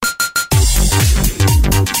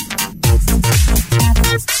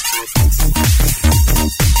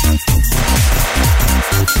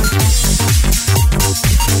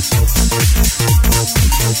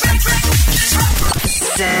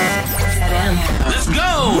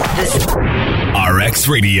RX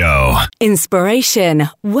Radio. Inspiration,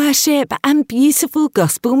 worship, and beautiful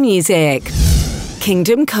gospel music.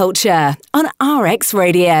 Kingdom Culture on RX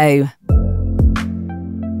Radio.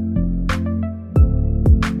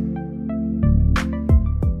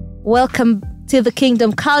 Welcome to the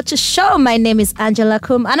Kingdom Culture Show. My name is Angela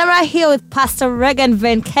Kum, and I'm right here with Pastor Regan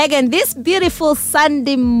Van Kagen this beautiful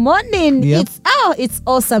Sunday morning. Yep. It's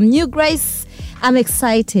awesome. New grace. I'm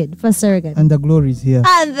excited, Pastor Regan. And the glory is here.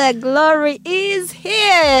 And the glory is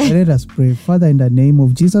here. Let us pray. Father, in the name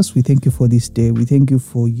of Jesus, we thank you for this day. We thank you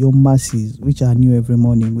for your mercies, which are new every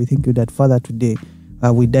morning. We thank you that, Father, today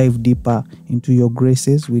we dive deeper into your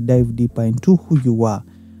graces. We dive deeper into who you are.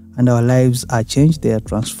 And our lives are changed. They are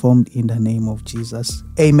transformed in the name of Jesus.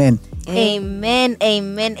 Amen. Amen,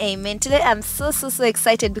 amen, amen. Today I'm so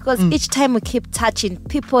excited because each time we keep touching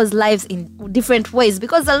people's lives in different ways,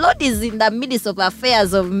 because the Lord is in the midst of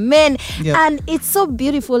affairs of men. Yep. And it's so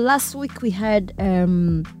beautiful. Last week we had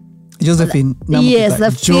Josephine Namukisa. Yes,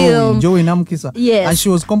 the film. Joey Namukisa. Yes. And she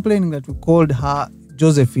was complaining that we called her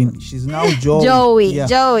Josephine. She's now Joey.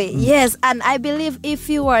 Joey. Yes. And I believe if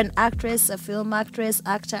you were an actress, a film actress,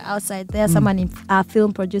 actor outside there, someone in a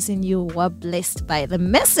film producing, you were blessed by the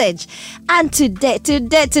message. And today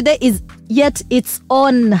is yet its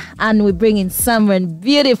own, and we bring in someone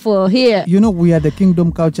beautiful here. You know, we are the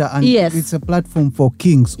Kingdom Culture, and Yes. it's a platform for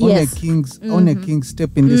kings. Yes. Only kings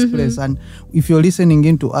step in this place. And if you're listening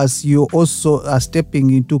into us, you also are stepping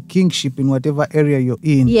into kingship in whatever area you're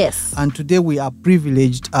in. Yes. And today we are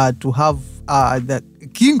privileged to have the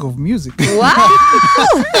king of music. Wow.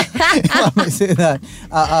 I may say that.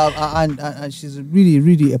 And she's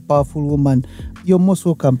really a powerful woman. You're most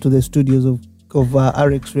welcome to the studios of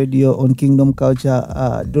RX Radio on Kingdom Culture,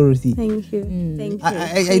 Dorothy. Thank you. Thank you.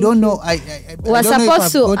 I don't know. We're I don't know if supposed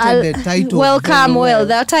I've to gotten the title welcome very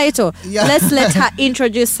the title. Yeah. Let's let her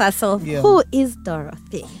introduce herself. Yeah. Who is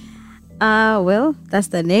Dorothy? Well, that's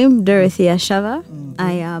the name, Dorothy Ashava.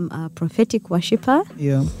 I am a prophetic worshiper.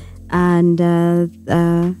 Yeah. And I've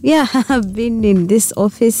been in this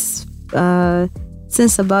office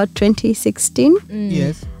since about 2016.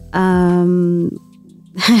 Yes. I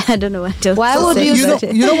don't know what else. Why to would say you about say-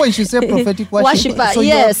 it. You know when she said prophetic worshiper? Worshiper,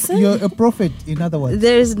 yes. You're a prophet, in other words.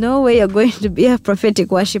 There is no way you're going to be a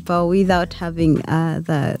prophetic worshiper without having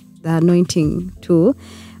the anointing too,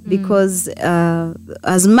 because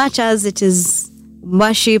as much as it is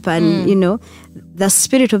worship and the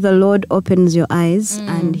Spirit of the Lord opens your eyes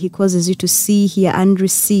and He causes you to see, hear, and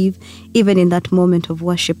receive even in that moment of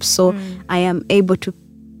worship. So I am able to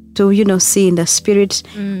see in the Spirit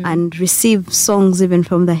and receive songs even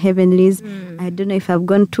from the heavenlies. I don't know if I've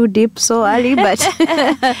gone too deep so early, but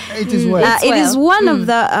It is well. it is one of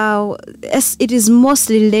the. It is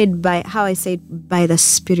mostly led by, how I say it, by the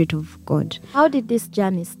Spirit of God. How did this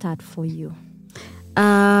journey start for you? It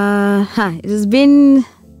has been.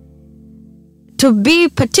 To be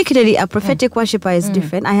particularly a prophetic worshiper is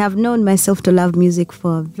different. I have known myself to love music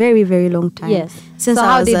for a very, very long time. Yes. Since so I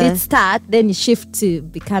how was did it start? Then you shift to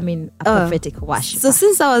becoming a prophetic worshiper. So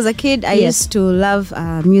since I was a kid, I Yes. used to love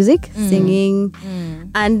music, singing,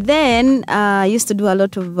 and then I used to do a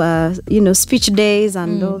lot of speech days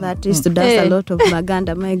and all that. I used to dance a lot of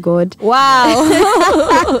Maganda, my God, Wow.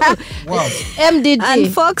 Wow. MDD.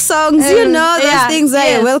 and folk songs. Those things like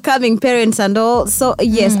yes. welcoming parents and all. So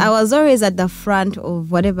yes, I was always at the front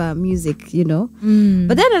of whatever music,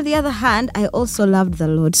 But then on the other hand, I also loved the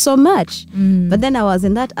Lord so much. But then I was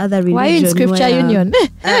in that other religion. Why are you in Scripture where, Union?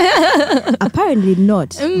 Apparently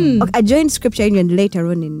not. Okay, I joined Scripture Union later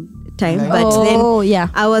on in time, but then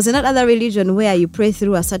I was in that other religion where you pray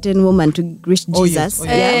through a certain woman to reach Oh, Jesus. yes.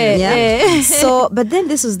 Oh, yes. So, but then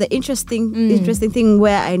this was the interesting thing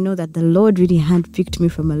where I know that the Lord really handpicked me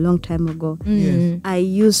from a long time ago. Yes. I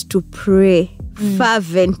used to pray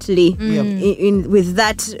fervently Yep. with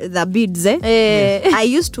the beads. I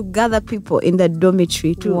used to gather people in the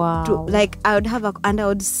dormitory to like I would have and I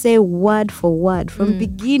would say word for word from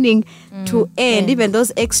beginning to end, even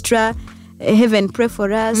those extra heaven pray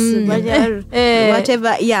for us, whatever.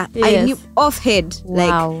 Yeah, Yes. I knew off head.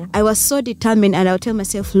 Wow. Like I was so determined, and I would tell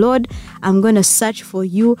myself, Lord, I'm going to search for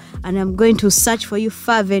you, and I'm going to search for you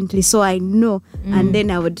fervently, so I know. And then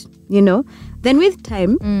I would, Then with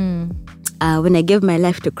time, when I gave my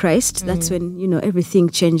life to Christ, that's when everything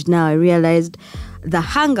changed. Now I realized the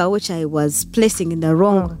hunger which I was placing in the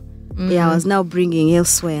wrong. I was now bringing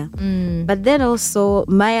elsewhere. But then also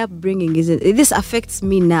my upbringing this affects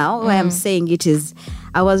me now. Why I'm saying it is,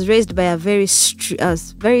 I was raised by a very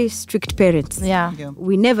strict parents. Yeah.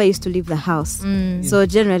 We never used to leave the house. So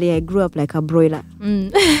generally I grew up like a broiler.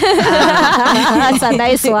 That's a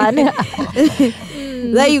nice one.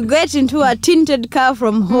 that you get into a tinted car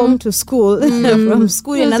from home to school, from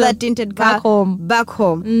school another tinted car back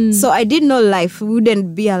home. So I did know life. We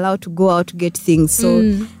wouldn't be allowed to go out to get things. So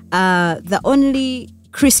the only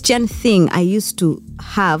Christian thing I used to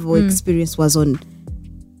have or experience was on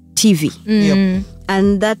TV. Yep.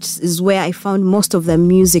 And that is where I found most of the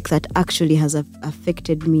music that actually has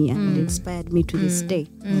affected me and inspired me to this day.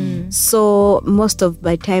 So most of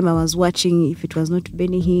my time I was watching, if it was not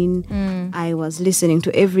Benny Hinn, I was listening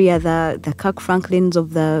to every other, the Kirk Franklins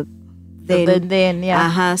of the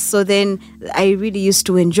then. So then I really used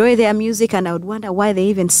to enjoy their music, and I would wonder why they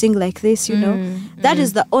even sing like this, you know. That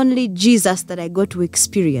is the only Jesus that I got to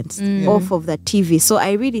experience off of the TV. So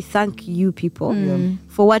I really thank you people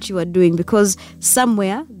for what you are doing, because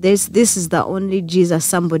somewhere this is the only Jesus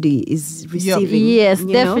somebody is receiving. Yes, you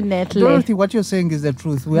know? definitely. Dorothy, what you're saying is the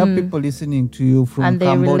truth. We have people listening to you from And they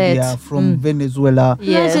Cambodia, relate. from Venezuela,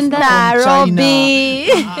 Yes, Imagine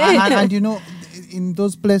Nairobi. and you know, in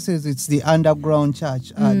those places, it's the underground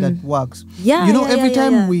church that works. Yeah, you know, yeah, every yeah,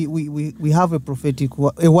 time yeah. we have a prophetic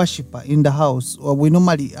a worshiper in the house, or we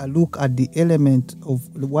normally look at the element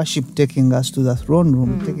of the worship taking us to the throne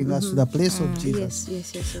room, taking us to the place of Jesus.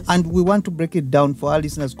 Yes. And we want to break it down for our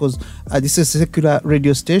listeners, because this is a secular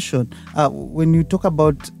radio station. When you talk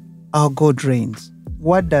about our God reigns,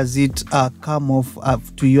 what does it come off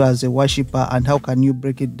to you as a worshiper, and how can you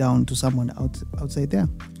break it down to someone outside there?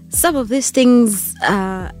 Some of these things,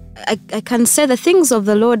 I can say the things of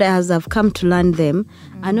the Lord as I've come to learn them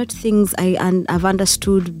are not things I've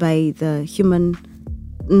understood by the human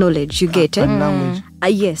knowledge. You get it? And language.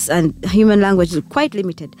 Yes, and human language is quite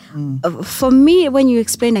limited. For me, when you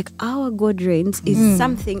explain like our God reigns is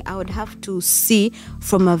something I would have to see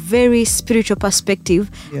from a very spiritual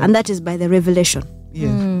perspective, and that is by the revelation.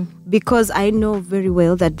 Yes. Because I know very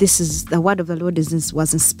well that this is the word of the Lord is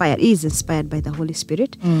inspired by the Holy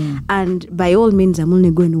Spirit, and by all means I'm only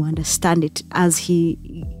going to understand it as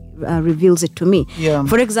He reveals it to me. Yeah.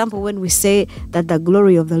 For example, when we say that the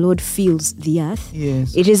glory of the Lord fills the earth,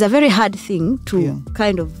 Yes. it is a very hard thing to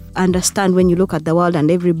kind of understand when you look at the world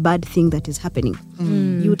and every bad thing that is happening.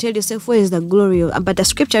 You tell yourself, where is the glory of, but the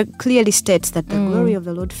scripture clearly states that the glory of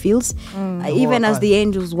the Lord fills, even as the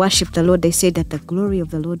angels worship the Lord, they say that the glory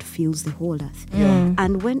of the Lord fills the whole earth.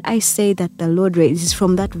 And when I say that the Lord reigns, it's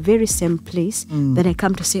from that very same place that I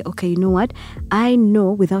come to say, okay, you know what? I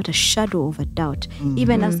know without a shadow of a doubt,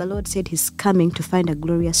 even as the Lord said He's coming to find a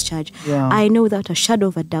glorious church, I know without a shadow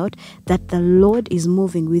of a doubt that the Lord is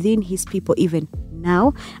moving within His people even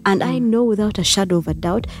now, and I know without a shadow of a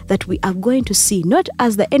doubt that we are going to see, not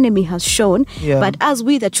as the enemy has shown, but as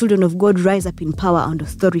we the children of God rise up in power and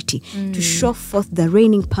authority to show forth the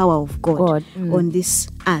reigning power of God on this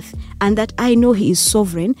earth, and that I know He is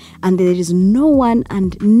sovereign, and there is no one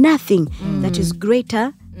and nothing that is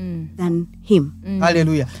greater than Him.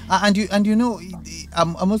 Hallelujah. And you know,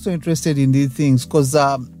 I'm also interested in these things, because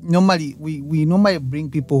normally we normally bring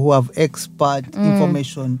people who have expert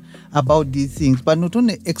information about these things, but not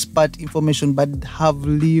only expert information, but have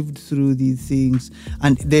lived through these things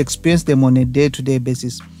and they experience them on a day-to-day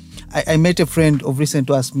basis. I met a friend of recent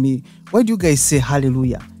who asked me, why do you guys say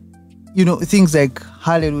hallelujah? You know, things like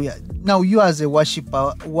hallelujah. Now, you as a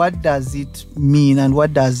worshiper, what does it mean and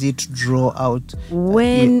what does it draw out?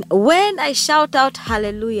 When I shout out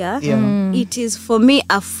hallelujah, it is for me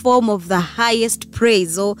a form of the highest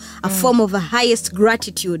praise, or a form of the highest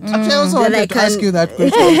gratitude. Actually, I also that wanted to ask you that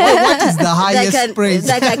question. What is the highest praise?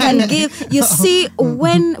 That I can give. You see,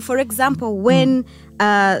 when, for example, when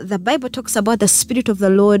the Bible talks about the Spirit of the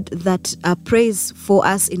Lord that prays for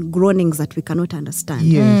us in groanings that we cannot understand.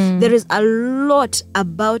 Yes. There is a lot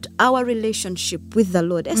about our relationship with the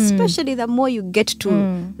Lord, especially the more you get to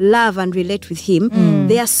love and relate with Him.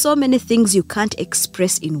 There are so many things you can't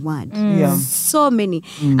express in word. Yeah. So many.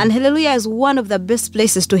 And hallelujah is one of the best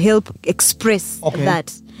places to help express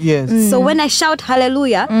that. Yes. So when I shout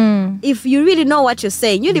hallelujah, if you really know what you're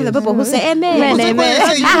saying, you leave the people who say amen. Say, you know,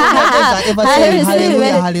 ever say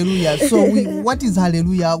hallelujah, hallelujah. So what is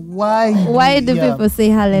hallelujah? Why do people say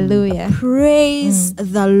hallelujah? Praise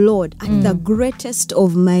the Lord at the greatest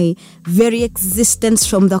of my very existence,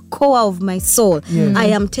 from the core of my soul. I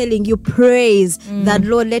am telling you, praise the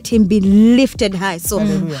Lord. Let Him be lifted high. So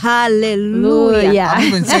hallelujah. I'm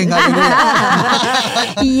even saying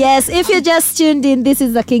hallelujah. Yes, if you just tuned in, this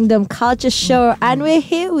is the Kingdom Culture Show, and we're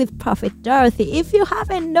here with Prophet Dorothy. If you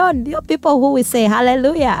haven't known, there are people who will say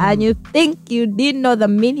hallelujah, and you think you didn't know the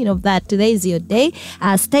meaning of that, today is your day.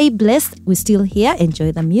 Stay blessed. We're still here.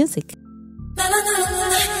 Enjoy the music.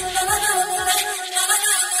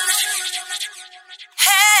 Hey,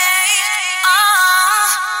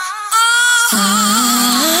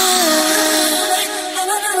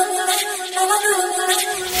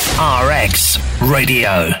 RX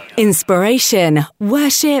Radio. Inspiration,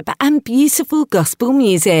 worship, and beautiful gospel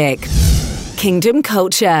music. Kingdom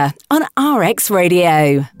Culture on RX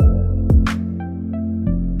Radio.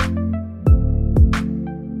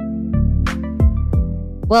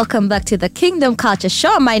 Welcome back to the Kingdom Culture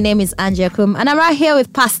Show. My name is Angie Akum, and I'm right here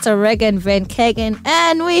with Pastor Regan Van Kagan,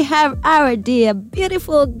 and we have our dear,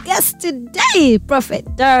 beautiful guest today, Prophet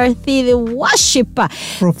Dorothy, the worshiper.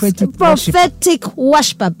 Prophetic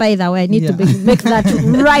worshiper, by the way. I need to make that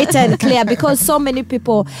right and clear, because so many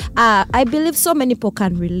people, I believe so many people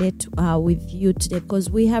can relate with you today, because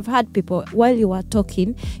we have had people, while you were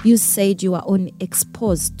talking, you said you were only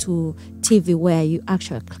exposed to TV where you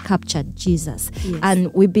actually captured Jesus. Yes.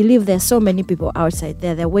 And we believe there's so many people outside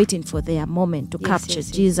there, they're waiting for their moment to capture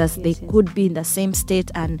Jesus. They could be in the same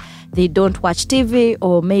state and they don't watch TV,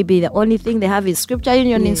 or maybe the only thing they have is Scripture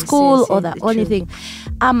Union in school, or the only thing.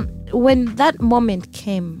 When that moment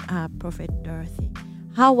came, Prophet Dorothy,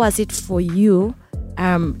 how was it for you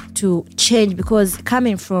to change? Because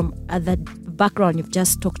coming from the background you've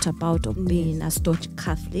just talked about of being a staunch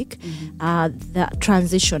Catholic, the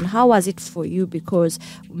transition, how was it for you? Because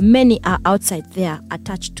many are outside there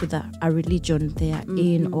attached to a religion they are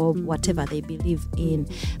in, or whatever they believe in.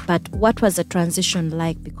 But what was the transition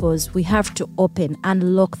like? Because we have to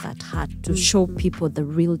unlock that heart to show people the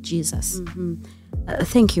real Jesus.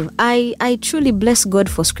 Thank you. I truly bless God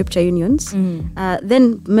for Scripture Unions.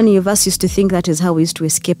 Then many of us used to think that is how we used to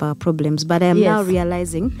escape our problems, but I am now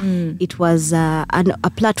realizing it was a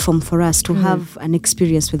platform for us to have an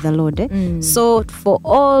experience with the Lord. So for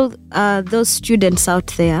all those students out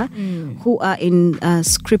there who are in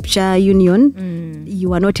Scripture Union,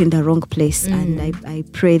 you are not in the wrong place. And I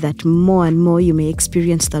pray that more and more you may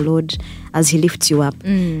experience the Lord as He lifts you up.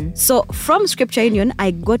 So from Scripture Union,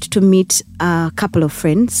 I got to meet a couple of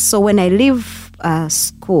friends. So when I leave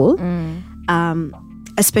school,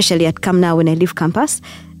 especially at Kamna, when I leave campus,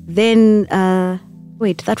 then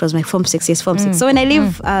that was my Form 6. Yes, Form 6. So when I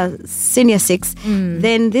leave Senior 6,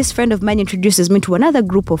 then this friend of mine introduces me to another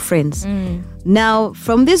group of friends. Now,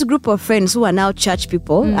 from this group of friends who are now church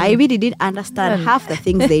people, I really didn't understand half the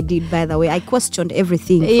things they did, by the way. I questioned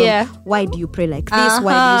everything. Why do you pray like this?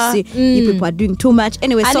 Why do you see you people are doing too much?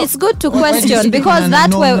 Anyway, and so it's good to question, because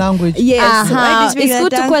that way, it's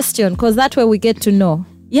good to question, because that way we get to know.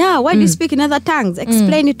 Yeah, why do you speak in other tongues?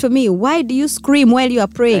 Explain it to me. Why do you scream while you are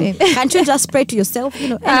praying? Can't you just pray to yourself?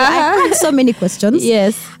 Anyway, I had so many questions.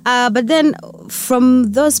 Yes. But then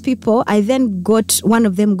from those people, one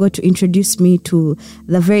of them got to introduce me to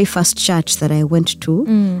the very first church that I went to,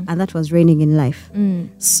 and that was Reigning in Life.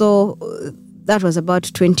 So that was about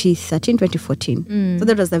 2013, 2014. So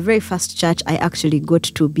that was the very first church I actually got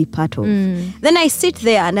to be part of. Then I sit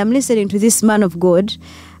there and I'm listening to this man of God,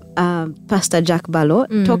 Pastor Jack Barlow,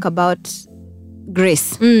 talk about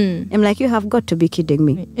grace. I'm like, you have got to be kidding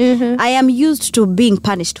me. I am used to being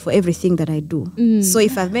punished for everything that I do. So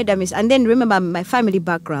if I've made a mistake, and then remember my family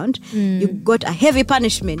background, you got a heavy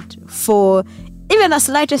punishment for even the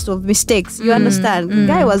slightest of mistakes. You understand? The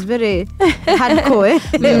guy was very hardcore.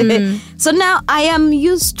 So now I am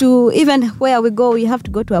used to, even where we go, we have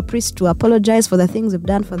to go to a priest to apologize for the things we've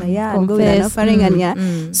done for the year and go with an offering.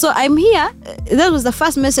 And so I'm here. That was the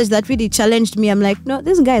first message that really challenged me. I'm like, no,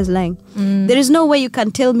 this guy is lying. There is no way you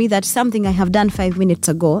can tell me that something I have done 5 minutes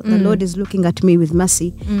ago, the Lord is looking at me with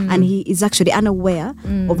mercy, and He is actually unaware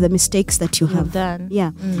of the mistakes that you have done.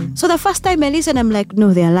 Yeah. So the first time I listened, I'm like,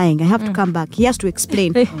 no, they are lying. I have to come back. He has to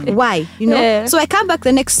explain why, So I come back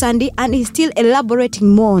the next Sunday and he's still elaborating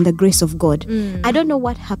more on the grace of God. I don't know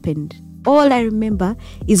what happened. All I remember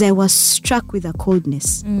is I was struck with a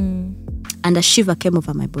coldness and a shiver came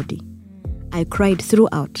over my body. I cried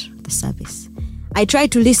throughout the service. I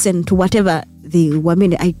tried to listen to whatever they were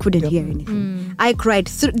meaning. I couldn't hear anything. I cried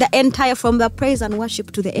through the entire, from the praise and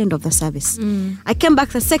worship to the end of the service. I came back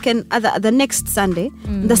the next Sunday.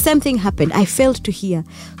 The same thing happened. I failed to hear.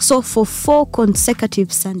 So for 4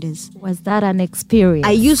 consecutive Sundays. Was that an experience?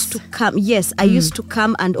 I used to come. Yes, I used to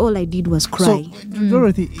come, and all I did was cry. So,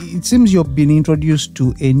 Dorothy, it seems you've been introduced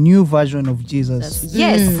to a new version of Jesus.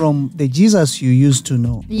 Yes. From the Jesus you used to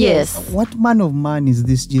know. Yes. What man of man is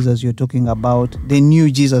this Jesus you're talking about? The new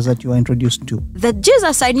Jesus that you are introduced to? The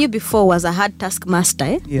Jesus I knew before was a hard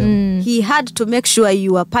taskmaster. He had to make sure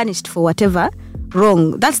you were punished for whatever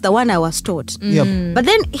wrong. That's the one I was taught. But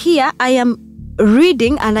then here I am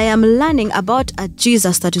reading and I am learning about a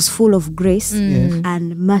Jesus that is full of grace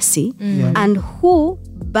and mercy, and who,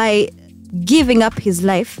 by giving up his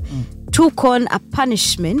life, took on a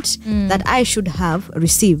punishment that I should have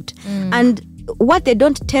received. And what they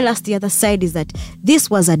don't tell us the other side is that this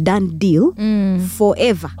was a done deal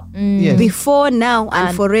forever. Yes. before, now, and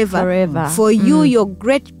And forever. forever. For you, your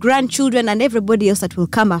great grandchildren, and everybody else that will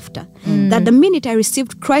come after. That the minute I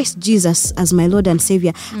received Christ Jesus as my Lord and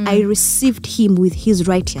Savior, I received him with his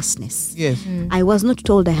righteousness. Yes. I was not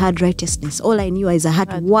told I had righteousness. All I knew is I had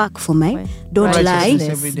to work for my don't lie, Righteousness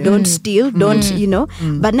every day. don't steal,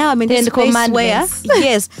 don't, But now I'm in this Ten place where, commandments.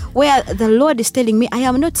 yes, where the Lord is telling me, I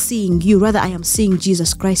am not seeing you, rather I am seeing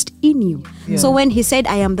Jesus Christ in you. So when he said,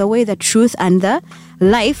 I am the way, the truth, and the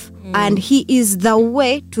life, and he is the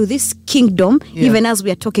way to this kingdom, even as we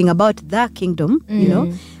are talking about the kingdom,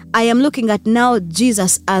 I am looking at now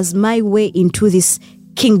Jesus as my way into this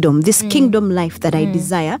kingdom life that I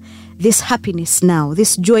desire, this happiness now,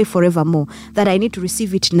 this joy forevermore, that I need to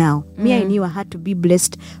receive it now. Me, I knew I had to be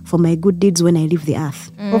blessed for my good deeds when I leave the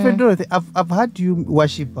earth. Prophet Dorothy, I've heard you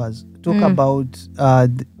worshippers talk about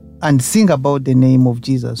and sing about the name of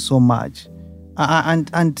Jesus so much.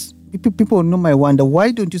 And people know my wonder,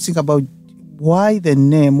 why don't you sing about why the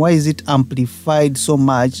name, why is it amplified so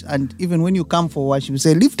much? And even when you come for worship, you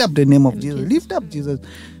say, lift up the name of Jesus, lift up Jesus.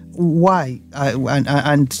 Why?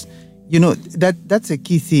 And you know, that's a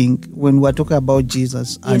key thing when we're talking about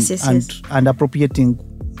Jesus and, Yes. and appropriating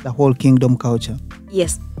the whole kingdom culture.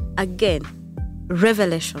 Yes, again,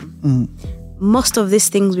 revelation. Most of these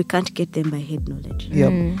things, we can't get them by head knowledge.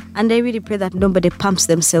 Yep. And I really pray that nobody pumps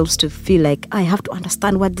themselves to feel like, I have to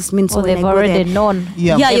understand what this means. Or when I they've go already there. known.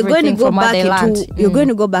 Yeah. Yeah, you're going to everything go from what back they into learned. you're going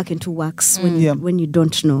to go back into works Yeah. when you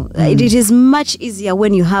don't know. It is much easier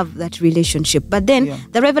when you have that relationship. But then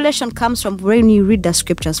the revelation comes from when you read the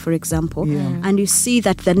scriptures, for example, and you see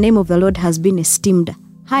that the name of the Lord has been esteemed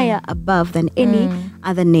higher above than any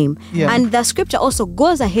other name. Yeah. And the scripture also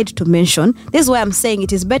goes ahead to mention, this is why I'm saying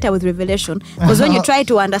it is better with revelation, because when you try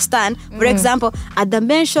to understand, for example, at the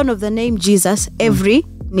mention of the name Jesus, every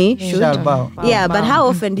knee should Shall bow. yeah, but how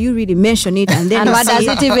often do you really mention it and then And you what does see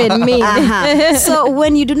it even mean? So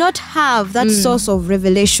when you do not have that source of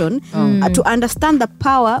revelation to understand the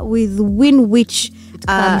power within which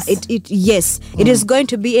comes. it is going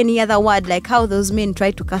to be any other word, like how those men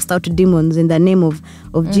tried to cast out demons in the name of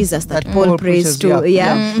Jesus that That Paul Paul prays preaches, to.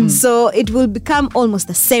 yeah. So it will become almost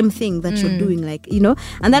the same thing that you're doing, like,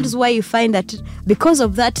 and that is why you find that because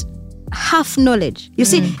of that half knowledge, you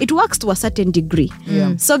see, it works to a certain degree.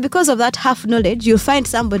 So because of that half knowledge, you'll find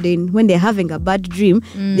somebody when they're having a bad dream,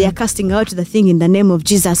 they are casting out the thing in the name of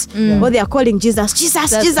Jesus, or they are calling Jesus. So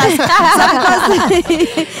because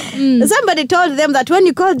somebody told them that when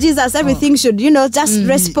you call Jesus, everything should, just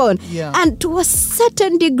respond. Yeah. And to a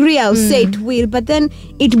certain degree, I'll say it will, but then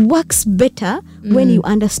it works better when you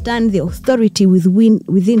understand the authority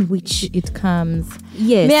within which It comes.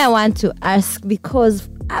 Yes. Me, I want to ask, because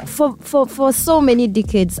for so many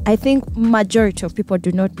decades, I think majority of people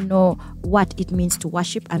do not know what it means to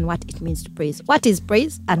worship and what it means to praise. What is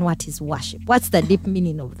praise and what is worship? What's the deep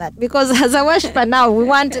meaning of that? Because as a worshiper now, we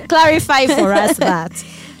want to clarify for us that.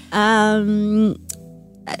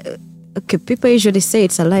 Okay, people usually say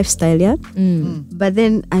it's a lifestyle, yeah. But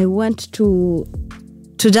then I want to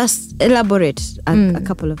just elaborate a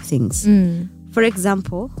couple of things. For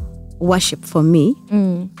example, worship for me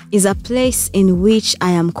is a place in which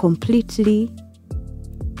I am completely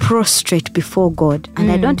prostrate before God,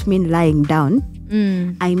 and I don't mean lying down.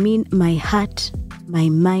 I mean my heart, my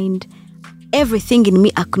mind, everything in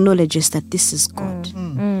me acknowledges that this is God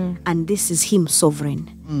and this is Him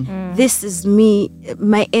sovereign. This is me.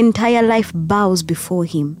 My entire life bows before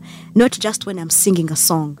Him, not just when I'm singing a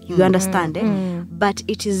song. You understand, but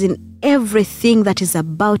it is in everything that is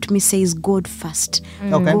about me says God first,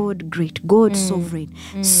 Okay. God great, God sovereign.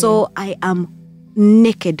 So I am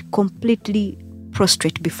naked, completely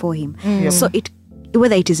prostrate before Him. So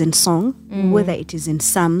whether it is in song, whether it is in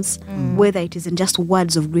psalms, whether it is in just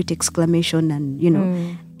words of great exclamation, and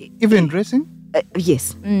Even dressing?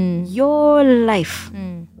 yes, your life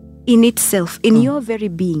in itself, in your very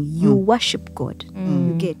being, you worship God.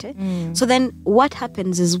 You get it? So then what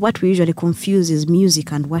happens is, what we usually confuse is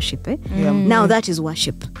music and worship. Now that is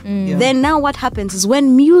worship. Then now what happens is,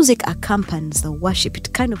 when music accompanies the worship,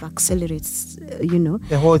 it kind of accelerates,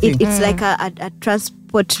 The whole thing. It's like a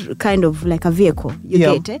transport, kind of like a vehicle. You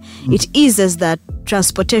Yeah. get it? It eases the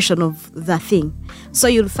transportation of the thing. So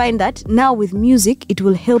you'll find that now with music, it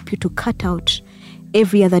will help you to cut out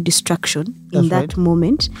every other distraction in That's that right.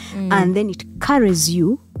 moment, and then it carries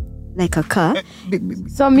you like a car.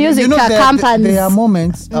 So music there accompanies. are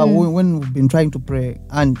moments when we've been trying to pray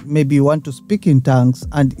and maybe you want to speak in tongues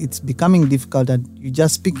and it's becoming difficult and you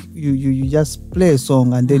just speak, you just play a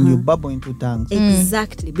song and then you babble into tongues.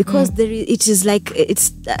 Exactly, because it is like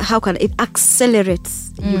it's how can it accelerates.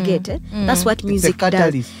 You get it? That's what music does.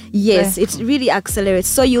 catalyst. Yes, it really accelerates.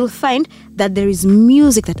 So you'll find that there is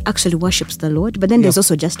music that actually worships the Lord, but then there's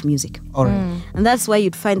also just music. All right. And that's why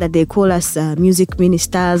you'd find that they call us music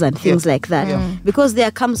ministers and things like that. Because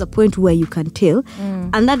there comes a point where you can tell,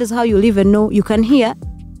 and that is how you'll even know you can hear.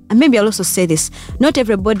 And maybe I'll also say this, not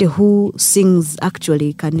everybody who sings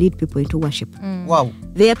actually can lead people into worship. Wow.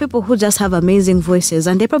 There are people who just have amazing voices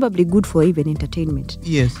and they're probably good for even entertainment.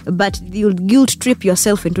 Yes. But you'll guilt trip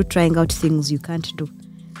yourself into trying out things you can't do.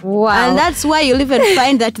 Wow. And that's why you'll even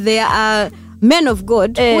find that there are men of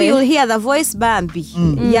God who you'll hear the voice Bambi.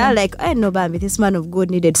 Yeah, like, I know Bambi, this man of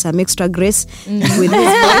God needed some extra grace with his voice.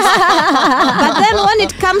 But then when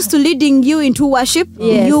it comes to leading you into worship,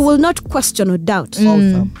 you will not question or doubt.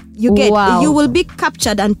 Awesome. You get, Wow. you will be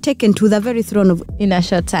captured and taken to the very throne of. In a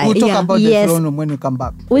short time. We'll talk about the Yes. throne room when you come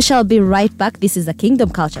back. We shall be right back. This is the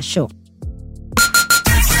Kingdom Culture Show.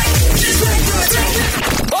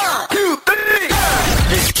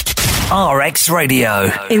 RX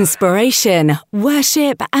Radio. Inspiration,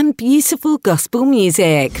 worship, and beautiful gospel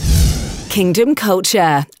music. Kingdom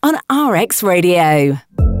Culture on RX Radio.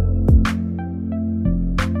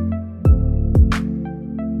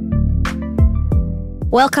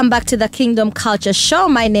 Welcome back to the Kingdom Culture Show.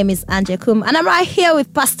 My name is Anja Kum, and I'm right here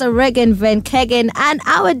with Pastor Regan Van Kegen and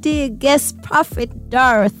our dear guest prophet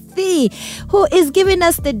Dorothy, who is giving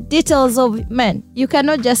us the details of, man, you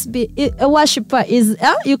cannot just be a worshiper.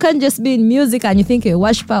 You can't just be in music and you think you're a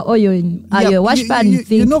worshiper, or you're a worshiper and you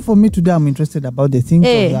think. You know, for me today, I'm interested about the things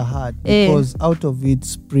of the heart because out of it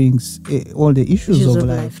springs all the issues of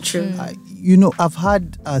life. True. I've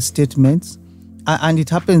had statements. And it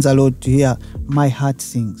happens a lot to hear, my heart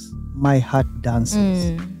sings, my heart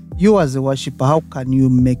dances. You as a worshiper, how can you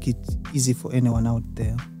make it easy for anyone out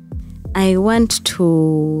there? I want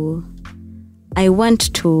to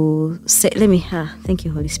say, thank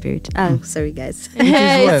you, Holy Spirit. Sorry, guys.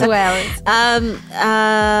 It's well.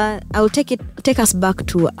 I'll take us back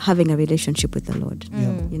to having a relationship with the Lord.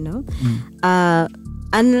 You know,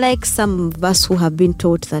 unlike some of us who have been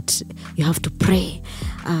taught that you have to pray.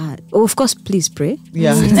 Of course, please pray.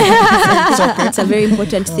 Yeah. It's a very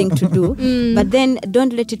important thing to do. But then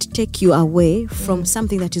don't let it take you away from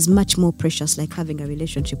something that is much more precious, like having a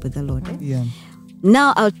relationship with the Lord. Yeah.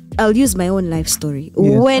 Now I'll use my own life story.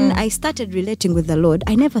 Yes. When I started relating with the Lord,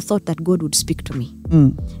 I never thought that God would speak to me.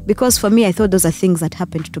 Because for me, I thought those are things that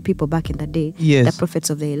happened to people back in the day. Yes. The prophets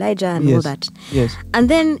of the Elijah and all that. Yes. And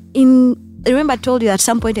then I remember I told you at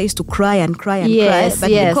some point I used to cry and cry and Yes, cry.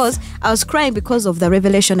 But yes. because I was crying because of the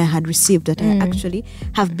revelation I had received that I actually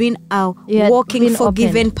have been a You had walking been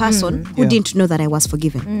forgiven open. person who Yeah. didn't know that I was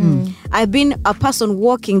forgiven. I've been a person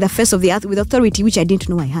walking the face of the earth with authority which I didn't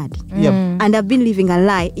know I had. Yep. And I've been living a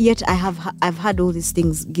lie, yet I've had all these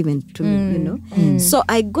things given to me, you know. So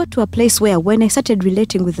I got to a place where when I started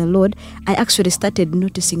relating with the Lord, I actually started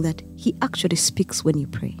noticing that He actually speaks when you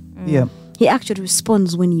pray. Yeah. He actually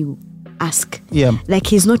responds when you ask. Yeah. Like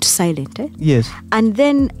He's not silent. Yes. And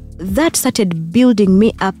then that started building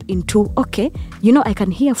me up into, okay, you know, I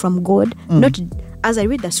can hear from God, not as I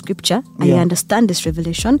read the scripture, I Yeah. understand this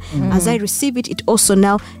revelation. As I receive it, it also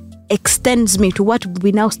now extends me to what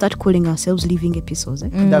we now start calling ourselves living epistles.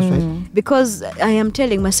 That's right. Because I am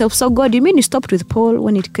telling myself, so God, you mean you stopped with Paul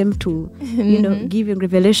when it came to, you know, giving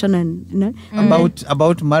revelation and, you know,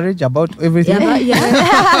 About marriage, about everything. about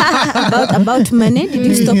money, did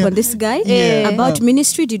you stop on this guy? Yeah. About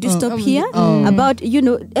ministry, did you stop here? About, you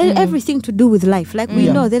know, everything to do with life. Like we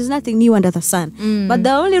know there's nothing new under the sun. But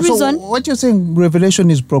the only reason So what you're saying, revelation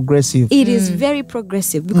is progressive. it is very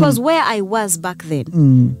progressive, because where I was back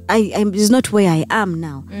then, I is not where I am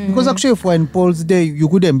now. Because actually, if we're in Paul's day, you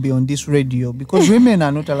couldn't be on this radio because women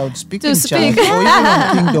are not allowed to speak in church or even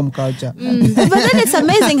on Kingdom Culture. But then it's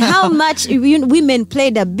amazing how much women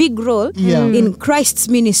played a big role in Christ's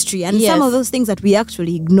ministry, and some of those things that we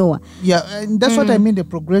actually ignore. Yeah, and that's what I mean, the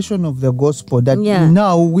progression of the gospel, that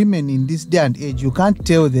now women in this day and age, you can't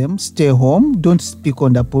tell them, stay home, don't speak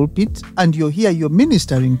on the pulpit, and you're here, you're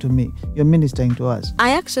ministering to me, you're ministering to us.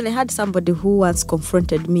 I actually had somebody who once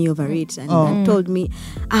confronted me over it and told me,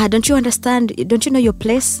 don't you understand? Don't you know your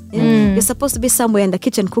place? You're supposed to be somewhere in the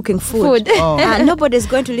kitchen cooking food. Nobody's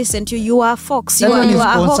going to listen to you. You are a fox. You are a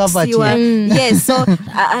hawks. You are yes. So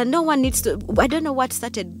no one needs to. I don't know what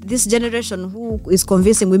started this generation who is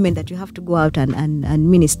convincing women that you have to go out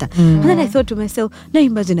and minister. And then I thought to myself, now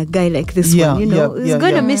imagine a guy like this one. You know, he's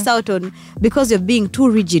going to miss out on because you're being too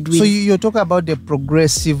rigid with. So you're talking about the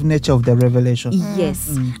progressive nature of the revelation.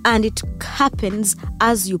 Yes, and it happens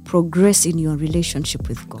as you progress in your relationship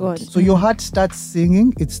with God. So your heart starts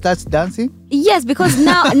singing, it starts dancing. Yes, because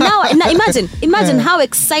now imagine how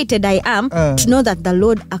excited I am to know that the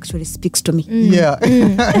Lord actually speaks to me. Yeah.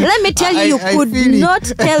 Let me tell you, you could not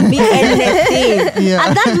tell me anything.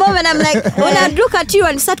 At that moment, I'm like, when I look at you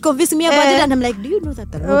and start convincing me about it, and I'm like, do you know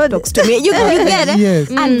that the Lord talks to me? You get it?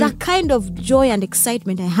 Yes. And the kind of joy and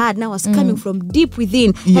excitement I had now was coming from deep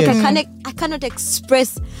within. Yes. Like I cannot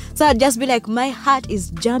express. So I'd just be like, my heart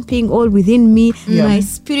is jumping all within me. My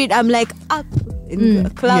spirit, I'm like up in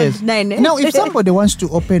cloud nine. Now, if somebody wants to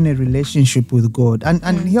open a relationship with God,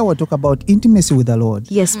 and here we'll talk about intimacy with the Lord.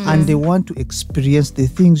 Yes. And they want to experience the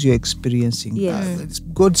things you're experiencing. Yes. It's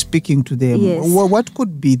God speaking to them. Yes. What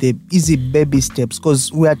could be the easy baby steps?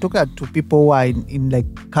 Because we are talking to people who are in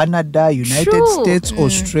like Canada, United States,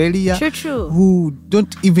 Australia, who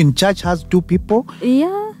don't even church has 2 people.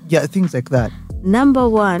 Yeah, things like that. Number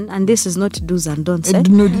one, and this is not do's and don'ts. We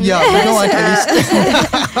don't want to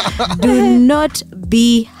listen. Do not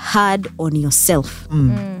be hard on yourself.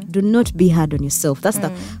 Do not be hard on yourself. That's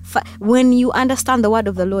the when you understand the word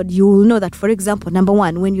of the Lord, you will know that, for example, number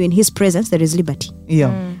one, when you're in his presence, there is liberty.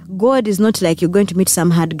 God is not like you're going to meet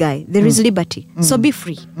some hard guy. There is liberty. So be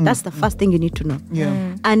free. That's the first thing you need to know.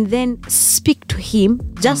 And then speak to him,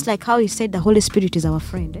 just like how he said the Holy Spirit is our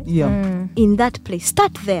friend. In that place.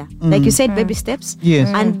 Start there. Like you said, baby steps.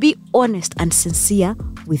 And be honest and sincere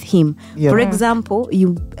with him. For example,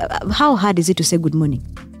 how hard is it to say good morning?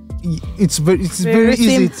 It's very easy.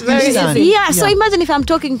 It's very easy. Yeah. So imagine if I'm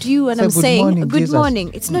talking to you and I'm saying good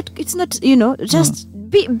morning. It's not just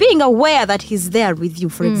being aware that he's there with you,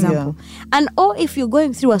 for example. And or if you're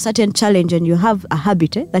going through a certain challenge and you have a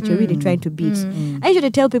habit that you're really trying to beat, I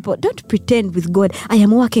usually tell people, don't pretend with God, I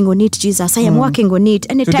am working on it, Jesus. I am working on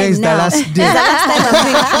it. Anytime Today is now. the last day.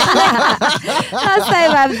 Last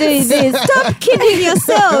time I'm doing this. Stop kidding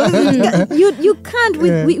yourself. You can't.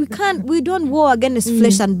 We can't. We don't war against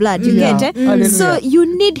flesh and blood. You get it? So you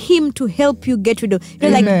need him to help you get rid of.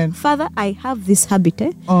 You're like, Father, I have this habit,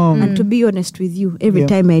 and to be honest with you, every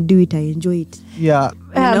time I do it, I enjoy it. Yeah,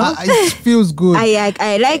 it feels good.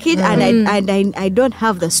 I like it, and I don't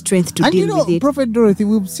have the strength to deal with it. Prophet Dorothy,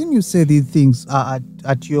 we've seen you say these things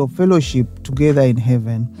at your fellowship together in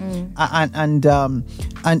heaven, and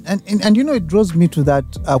it draws me to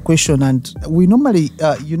that question. And we normally,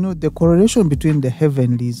 the correlation between the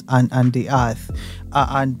heavenlies and the earth,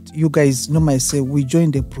 and you guys normally say we join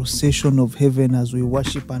the procession of heaven as we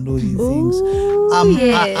worship and all these things.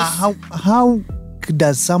 How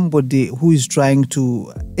does somebody who is trying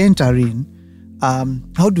to enter in,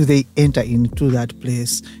 how do they enter into that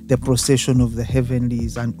place, the procession of the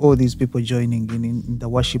heavenlies and all these people joining in the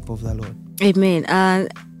worship of the Lord? Amen.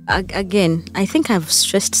 Again, I think I've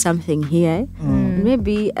stressed something here.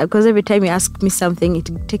 Maybe because every time you ask me something, it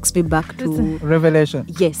takes me back to Revelation.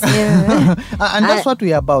 Yes. And that's what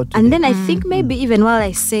we are about today. And then I think maybe even while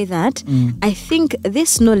I say that, I think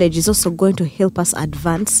this knowledge is also going to help us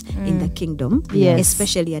advance in the kingdom,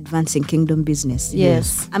 especially advancing kingdom business.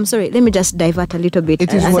 Yes. I'm sorry, let me just divert a little bit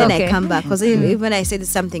It is and well. then I come back, because when I said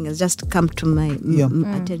something has just come to my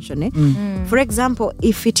attention. For example,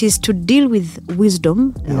 if it is to deal with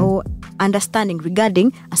wisdom or understanding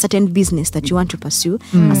regarding a certain business that you want to pursue,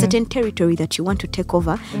 a certain territory that you want to take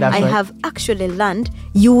over, I have actually learned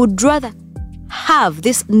you would rather have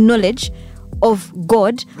this knowledge of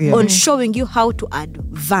God on showing you how to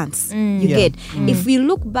advance. You get? If we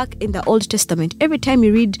look back in the Old Testament, every time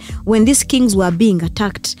you read when these kings were being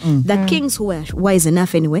attacked, the kings who were wise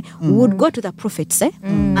enough anyway would go to the prophets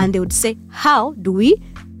and they would say, how do we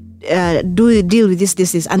deal with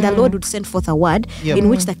this, and the Lord would send forth a word in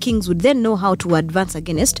which the kings would then know how to advance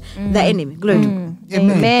against the enemy. Glory to God.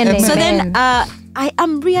 Amen. So then I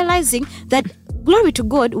am realizing that, glory to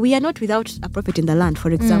God, we are not without a prophet in the land,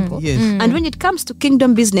 for example. And when it comes to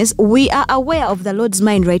kingdom business, we are aware of the Lord's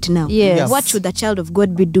mind right now. What should the child of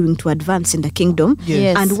God be doing to advance in the kingdom,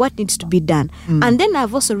 and what needs to be done? And then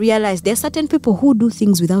I've also realized there are certain people who do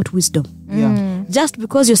things without wisdom. Just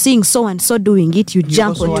because you're seeing so and so doing it, you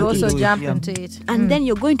jump into it. And then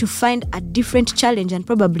you're going to find a different challenge and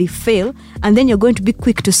probably fail, and then you're going to be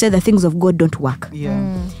quick to say the things of God don't work.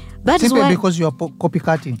 That is Simply why because you are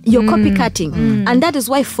copycatting. you're copycatting. And that is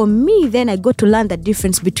why for me, then I got to learn the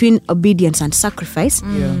difference between obedience and sacrifice.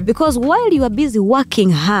 Because while you are busy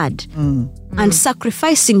working hard and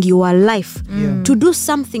sacrificing your life to do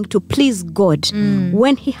something to please God,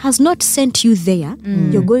 when He has not sent you there,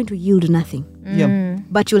 you're going to yield nothing.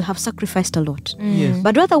 But you'll have sacrificed a lot.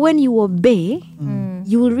 But rather when you obey,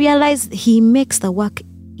 you will realize He makes the work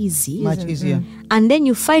easy. Much easier. And then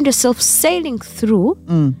you find yourself sailing through,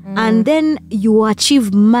 and then you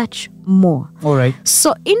achieve much more. All right.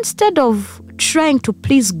 So instead of trying to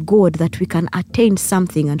please God that we can attain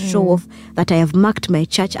something and show off that I have marked my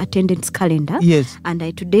church attendance calendar, Yes. and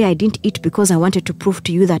today I didn't eat because I wanted to prove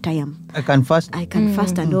to you that I can fast. I can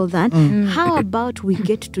fast and all that. How about we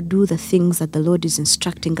get to do the things that the Lord is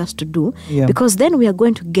instructing us to do? Yeah. Because then we are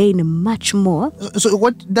going to gain much more.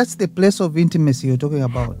 So that's the place of intimacy you're talking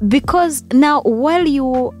about. Because now while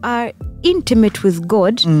you are intimate with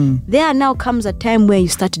God, there now comes a time where you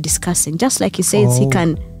start discussing. Just like He says He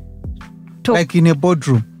can talk. Like in a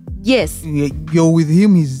boardroom. Yes. You're with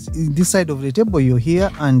Him, He's this side of the table, you're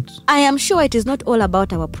here, and I am sure it is not all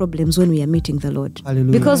about our problems when we are meeting the Lord.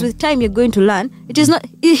 Hallelujah. Because with time you're going to learn. It is not.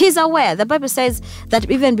 He's aware. The Bible says that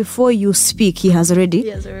even before you speak, He has already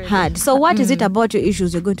heard. So what is it about your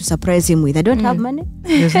issues you're going to surprise Him with? I don't have money.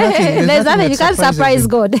 there's nothing. There's nothing you can't that surprise him.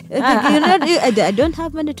 God. I don't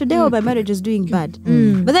have money today, or my marriage is doing bad.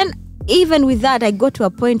 But then even with that, I got to a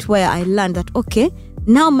point where I learned that, okay,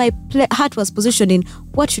 now my heart was positioned in,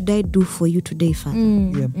 what should I do for you today, Father?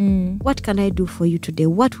 What can I do for you today?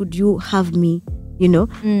 What would you have me,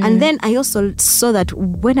 And then I also saw that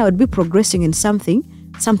when I would be progressing in something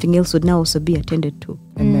else would now also be attended to.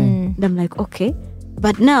 Amen. And I'm like, okay.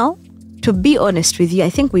 But now, to be honest with you, I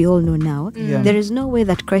think we all know now, there is no way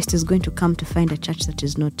that Christ is going to come to find a church that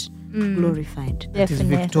is not glorified. That is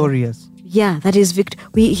victorious. Yeah, that is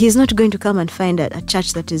He's not going to come and find a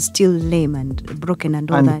church that is still lame and broken and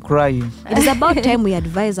all And that. crying. It is about time we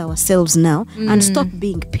advise ourselves now and stop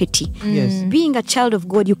being petty. Yes. Being a child of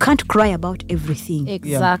God, you can't cry about everything.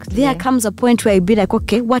 Exactly. There comes a point where I be like,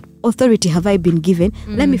 okay, what authority have I been given?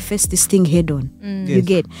 Let me face this thing head on. You Yes.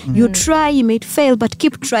 get? You try, you may fail, but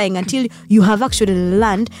keep trying until you have actually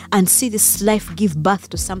learned and see this life give birth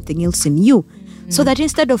to something else in you. So that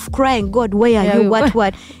instead of crying, God, where are you?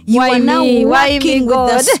 What? You Why are now me? Why working me, with the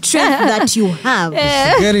God? strength that you have.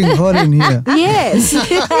 It's getting hot in here. Yes.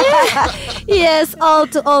 Yes,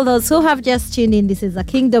 to all those who have just tuned in, this is a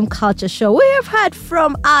Kingdom Culture Show. We have heard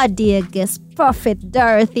from our dear guest, Prophet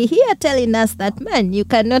Dorothy, here telling us that, man, you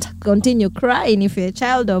cannot continue crying if you're a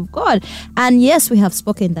child of God. And yes, we have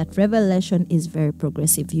spoken that revelation is very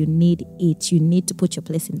progressive. You need it. You need to put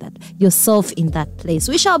yourself in that place.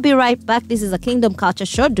 We shall be right back. This is a Kingdom Culture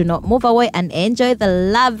Show. Do not move away and enjoy the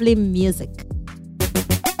lovely music.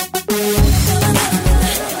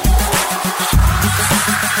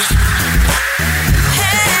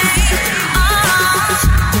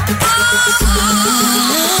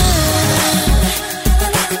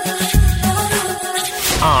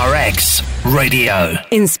 RX Radio.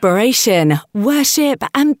 Inspiration, worship,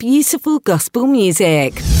 and beautiful gospel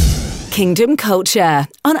music. Kingdom Culture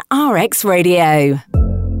on RX Radio.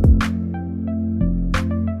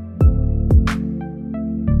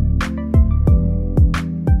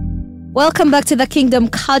 Welcome back to the Kingdom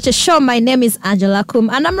Culture Show. My name is Angela Kum,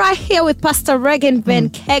 and I'm right here with Pastor Regan Van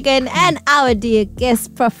Kagan and our dear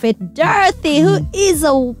guest, Prophet Dorothy, who is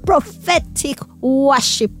a prophetic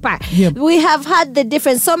worshiper. Yep. We have had the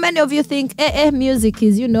difference. So many of you think, music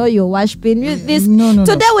is, you're worshiping. No.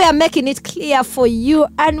 Today we are making it clear for you,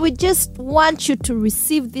 and we just want you to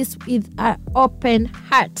receive this with an open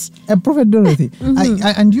heart. Prophet Dorothy,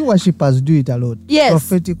 and you worshippers do it a lot. Yes.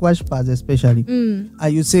 Prophetic worshippers especially.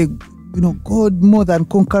 You say, God more than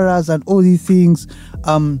conquerors and all these things.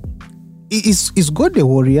 Is God a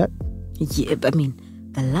warrior? Yeah, I mean,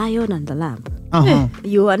 the lion and the lamb. Uh-huh.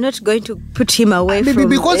 You are not going to put him away from...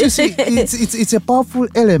 Because you see, it's a powerful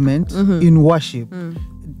element in worship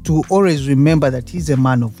to always remember that he's a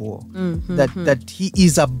man of war, that he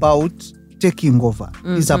is about taking over,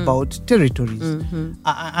 he's about territories.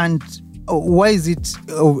 And why is it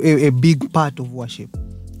a big part of worship?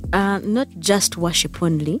 Not just worship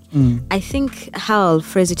only. I think how I'll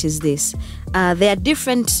phrase it is this. There are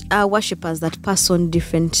different worshippers that pass on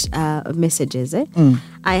different messages.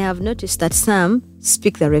 I have noticed that some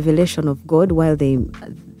speak the revelation of God while the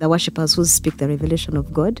worshippers who speak the revelation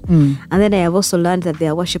of God. And then I have also learned that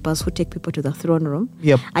there are worshippers who take people to the throne room.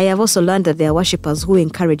 Yep. I have also learned that there are worshippers who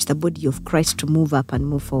encourage the body of Christ to move up and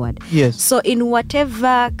move forward. Yes. So in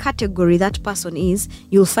whatever category that person is,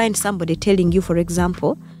 you'll find somebody telling you, for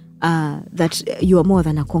example, that you are more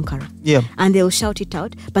than a conqueror. Yeah. And they'll shout it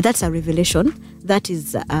out. But that's a revelation. That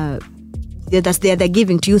is that's they're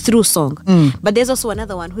giving to you through song. But there's also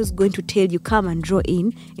another one who's going to tell you, come and draw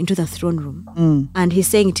into the throne room. And he's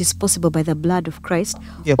saying it is possible by the blood of Christ.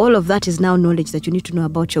 Yep. All of that is now knowledge that you need to know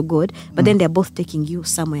about your God. But then they're both taking you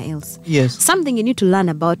somewhere else. Yes. Something you need to learn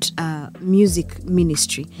about music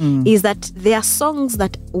ministry is that there are songs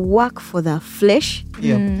that work for the flesh.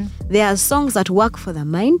 Yep. There are songs that work for the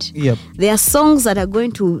mind. Yep. There are songs that are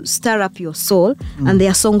going to stir up your soul, and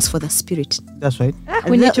there are songs for the spirit. That's right.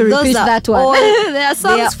 We need to Those repeat are that one. all- There are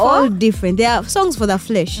songs they are for- all different. There are songs for the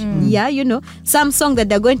flesh. Yeah, some song that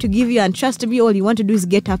they're going to give you, and trust me, all you want to do is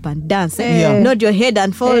get up and dance. Yeah. Nod your head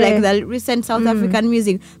and fall like the recent South African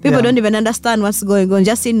music. People Yeah. don't even understand what's going on.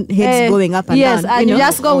 Just in heads going up and yes, down. and you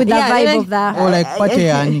just go with the vibe of the. Or like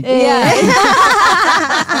Pateani.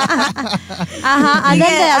 And then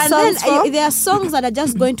there are songs for. There are songs that are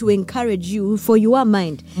just going to encourage you for your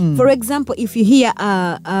mind. For example, if you hear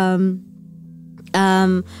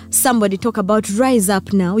somebody talk about rise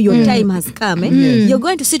up now, your time has come. You're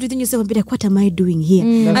going to sit within yourself and be like, what am I doing here?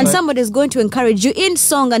 And right. somebody is going to encourage you in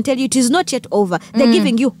song and tell you it is not yet over. They're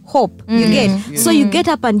giving you hope. You get so you get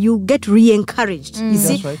up and you get re-encouraged. You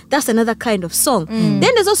see, That's right. that's another kind of song. Then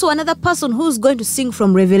there's also another person who's going to sing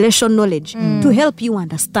from revelation knowledge to help you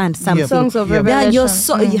understand something. Songs of Yeah. There are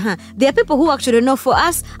revelation. there are people who actually know. For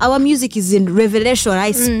us, our music is in revelation.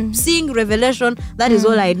 I sing revelation. That is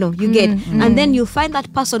all I know. You get, and then you find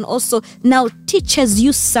that person also now teaches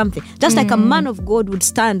you something. Just like a man of God would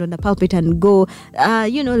stand on the pulpit and go,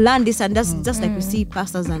 learn this and that's just like we see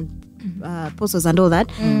pastors and apostles and all that.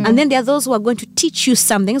 And then there are those who are going to teach you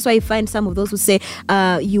something. That's why you find some of those who say,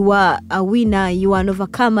 you are a winner, you are an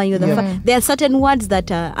overcomer, you're the there are certain words that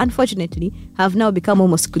unfortunately have now become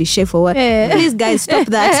almost cliche for what. Please guys, stop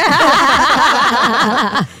that.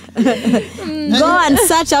 Go and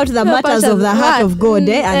search out the matters of the heart of God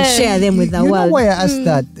and share them with the You know world. why I asked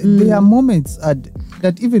that? There are moments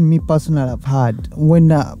that even me personally have had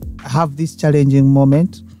when I have this challenging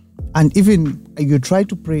moment, and even you try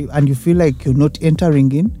to pray and you feel like you're not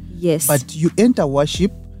entering in, Yes. but you enter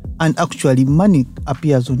worship and actually money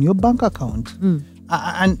appears on your bank account.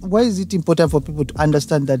 And why is it important for people to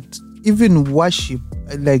understand that even worship,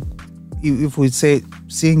 like if we say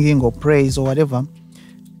singing or praise or whatever,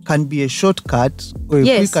 can be a shortcut or a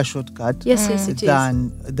Yes. quicker shortcut Yes, it is.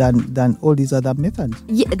 than all these other methods.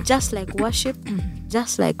 Yeah, just like worship,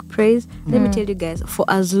 just like praise. Let me tell you guys, for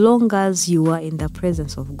as long as you are in the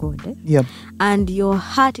presence of God, Yep. and your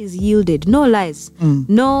heart is yielded, no lies,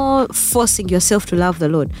 no forcing yourself to love the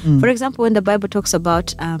Lord. For example, when the Bible talks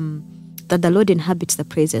about that the Lord inhabits the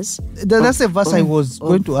praises, That's a verse I was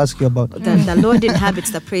going to ask you about. that the Lord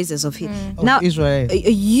inhabits the praises of Him. Of Now, Israel.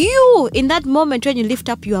 you, in that moment when you lift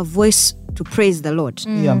up your voice to praise the Lord,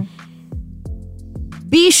 Yeah.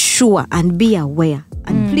 be sure and be aware,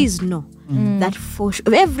 and please know that for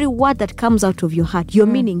every word that comes out of your heart, you're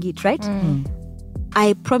meaning it, right?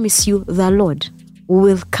 I promise you, the Lord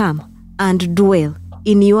will come and dwell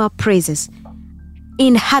in your praises,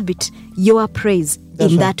 inhabit your praise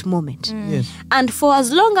That's in right. that moment. Yes. And for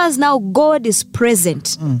as long as now God is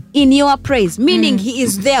present in your praise, meaning He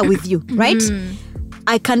is there with you, right?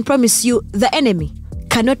 I can promise you, the enemy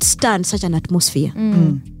cannot stand such an atmosphere.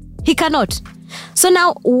 He cannot. So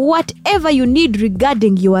now, whatever you need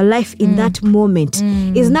regarding your life in that moment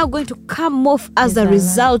is now going to come off as a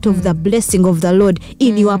result of the blessing of the Lord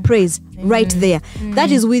in your praise right there. That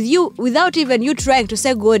is with you, without even you trying to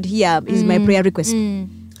say, God, here is my prayer request.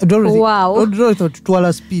 Dorothy, Wow. Dorothy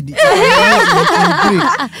twala speed.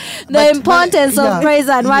 The importance of praise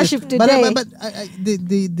and worship today. But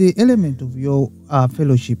the element of your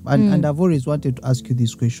fellowship, and I've always wanted to ask you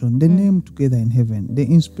this question: the name Together in Heaven, the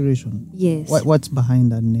inspiration. Yes. What's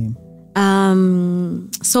behind that name?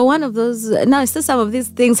 So one of those, now still some of these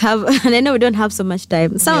things have, and I know we don't have so much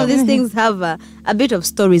time, some of these things have a bit of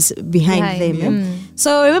stories behind them.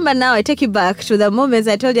 So remember now, I take you back to the moments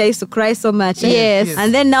I told you I used to cry so much. Yes.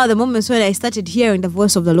 And then now the moments when I started hearing the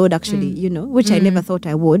voice of the Lord actually, which I never thought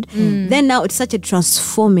I would. Then now it started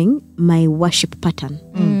transforming my worship pattern.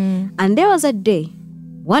 And there was a day,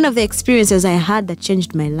 one of the experiences I had that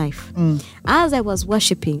changed my life. As I was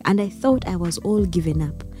worshiping and I thought I was all given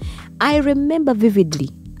up, I remember vividly,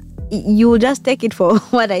 you will just take it for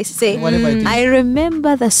what I say. Whatever it is. I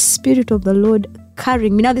remember the Spirit of the Lord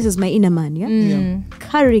carrying me. Now this is my inner man, yeah?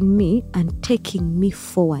 Carrying me and taking me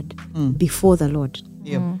forward before the Lord.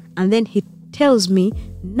 Yep. And then He tells me,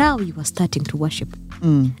 now you are starting to worship.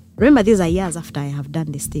 remember, these are years after I have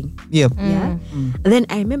done this thing. Yeah. Yeah. Then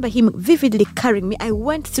I remember him vividly carrying me. I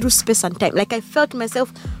went through space and time. Like I felt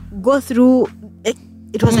myself go through.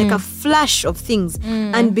 It was like a flash of things.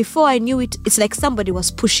 And before I knew it, it's like somebody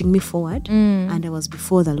was pushing me forward, and I was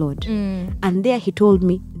before the Lord. And there he told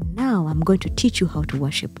me, now I'm going to teach you how to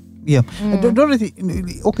worship. Yeah. Dorothy,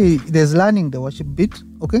 okay, there's learning the worship bit.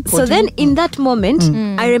 Okay. So then in that moment,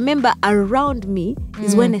 I remember around me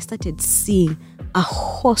is when I started seeing a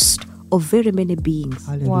host of very many beings.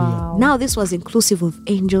 Hallelujah. Wow. Now this was inclusive of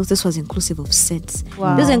angels, this was inclusive of saints.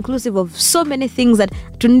 Wow. This is inclusive of so many things that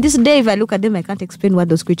to this day, if I look at them, I can't explain what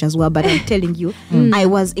those creatures were, but I'm telling you, I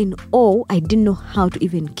was in awe. I didn't know how to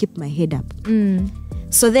even keep my head up.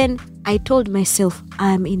 So then I told myself,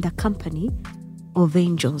 I'm in the company of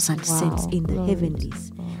angels and saints in the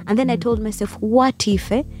heavenlies. And then I told myself, what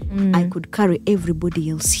if I could carry everybody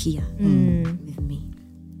else here with me?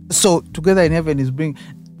 So together in heaven is bring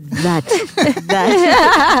That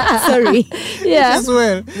sorry, Yeah. as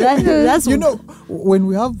well. that's You know, when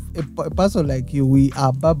we have a person like you, we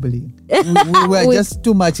are bubbling. We are just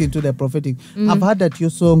too much into the prophetic. I've heard that your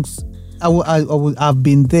songs. I've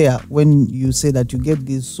been there when you say that you get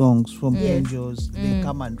these songs from angels. They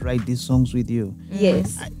come and write these songs with you.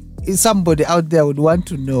 yes. Somebody out there would want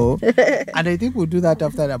to know, and I think we'll do that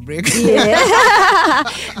after the break.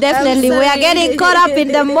 Definitely, we are sorry. getting caught up in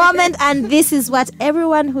the moment, and this is what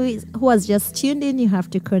everyone who has just tuned in, you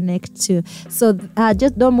have to connect to. So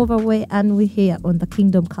just don't move away, and we're here on the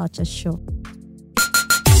Kingdom Culture Show.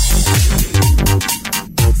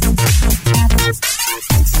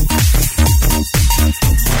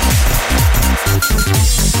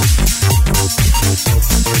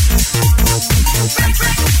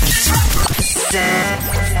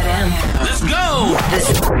 Let's go!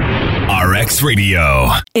 RX Radio.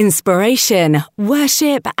 Inspiration,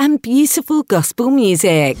 worship, and beautiful gospel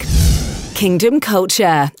music. Kingdom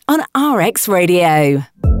Culture on RX Radio.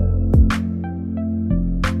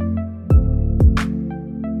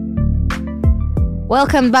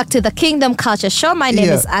 Welcome back to the Kingdom Culture Show. My name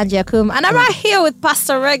is Angia Kum, and I'm right here with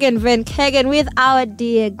Pastor Regan Van Kagan with our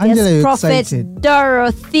dear guest Angela, prophet excited.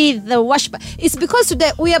 Dorothy the worshiper. It's because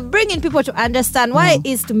today we are bringing people to understand what it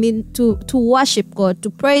is to mean to worship God, to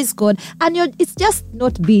praise God, and it's just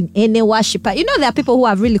not being any worshiper. You know, there are people who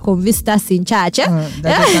have really convinced us in church That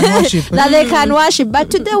they can worship. that they can worship, but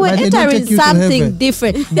today we're But they don't entering take you to something heaven.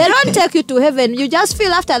 different. They don't take you to heaven. You just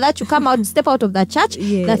feel after that you come out, step out of the church, the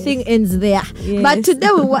Yes. thing ends there. Yes. But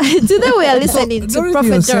today we are listening to Dorothy, Prophet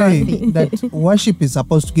you're Dorothy. saying that worship is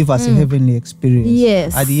supposed to give us a heavenly experience.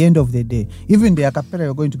 Yes. At the end of the day, even the acapella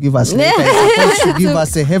you're going to give us later is supposed to give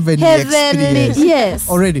us a heavenly experience. Yes.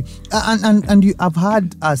 Already, and you have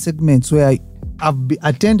had segments where I've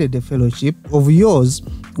attended a fellowship of yours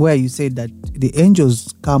where you said that the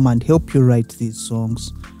angels come and help you write these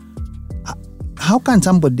songs. How can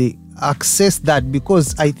somebody access that?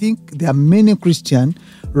 Because I think there are many Christian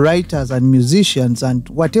writers and musicians and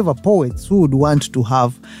whatever poets who would want to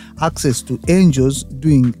have access to angels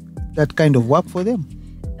doing that kind of work for them.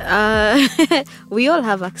 We all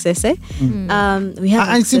have access, eh? We have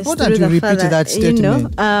And it's access important through to the repeat Father, that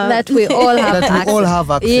statement. That we all have That we all have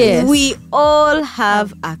access. Yes. We all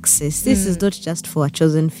have access. This is not just for a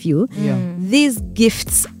chosen few. Yeah. These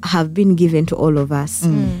gifts have been given to all of us.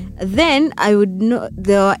 Then I would know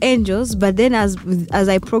there were angels, but then as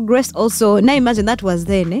I progressed also, now imagine that was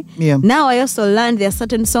then. Eh? Yeah. Now I also learned there are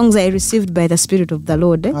certain songs I received by the Spirit of the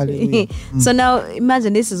Lord. Eh? Hallelujah. So now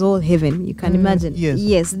imagine this is all heaven. You can imagine.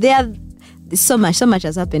 Yes. There are so much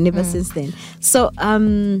has happened ever since then. So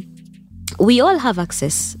we all have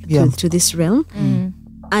access to this realm.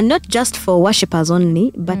 And not just for worshippers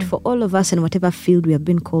only, but for all of us in whatever field we have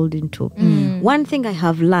been called into. One thing I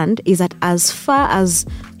have learned is that as far as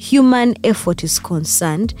human effort is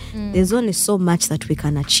concerned, there's only so much that we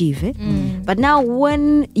can achieve. Eh? But now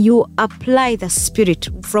when you apply the Spirit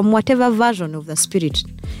from whatever version of the Spirit,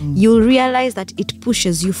 you'll realize that it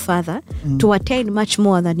pushes you further to attain much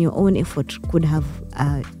more than your own effort could have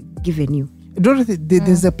given you. Dorothy,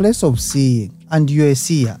 there's a place of seeing, and you're a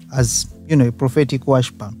seer, as you know, a prophetic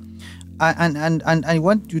worshiper. And I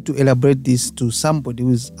want you to elaborate this to somebody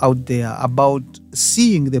who's out there about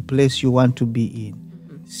seeing the place you want to be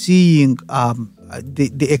in, seeing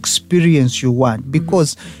the experience you want,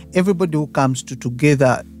 because everybody who comes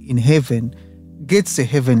together in heaven gets a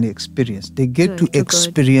heavenly experience. They get to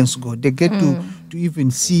experience God. They get to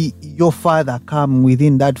even see your Father come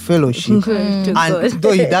within that fellowship. And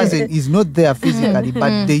though he's not there physically,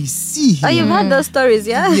 but they see him. Oh, you've heard those stories,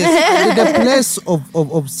 yeah? Yes, the place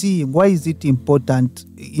of seeing. Why is it important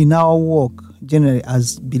in our walk generally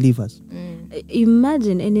as believers?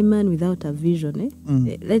 Imagine any man without a vision.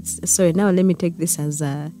 Let me take this as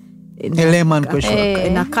a layman question.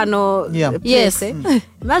 In a carnal Yes. place.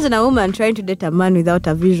 Imagine a woman trying to date a man without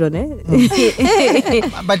a vision.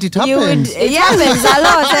 But it You would, happens. It happens a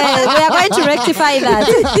lot. We are going to rectify that.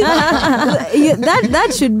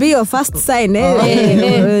 that should be your first sign.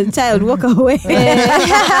 Child, walk away.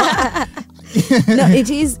 No, it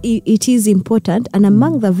is important, and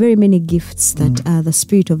among the very many gifts that the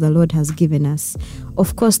Spirit of the Lord has given us,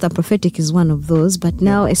 of course, the prophetic is one of those. But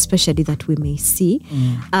now, especially that we may see,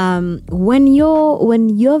 when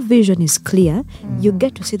your vision is clear, you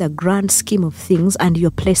get to see the grand scheme of things and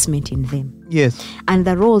your placement in them, Yes. and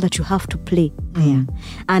the role that you have to play there,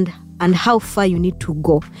 and how far you need to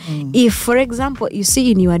go. If, for example, you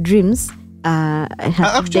see in your dreams.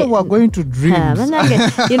 Actually, we're going to dreams. Today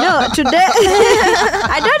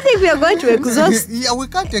I don't think we are going to exhaust. We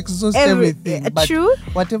can't exhaust everything. But true.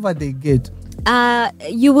 Whatever they get.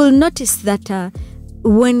 You will notice that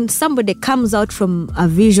when somebody comes out from a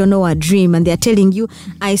vision or a dream and they are telling you,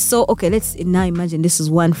 I saw. Okay, let's now imagine this is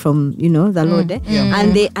one from the Lord,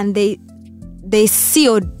 and they see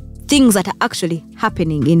things that are actually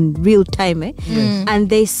happening in real time, and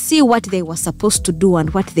they see what they were supposed to do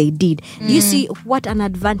and what they did. You see what an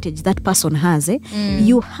advantage that person has.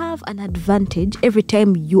 You have an advantage every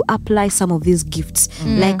time you apply some of these gifts,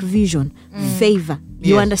 like vision, favor.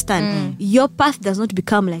 You understand? Your path does not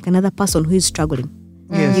become like another person who is struggling.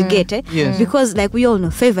 Yes. You get it? Yes. Because like we all know,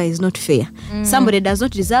 favor is not fair. Somebody does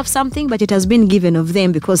not deserve something, but it has been given of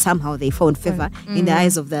them because somehow they found favor in the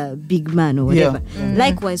eyes of the big man or whatever.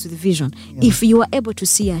 Likewise with vision. If you are able to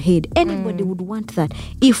see ahead, anybody would want that.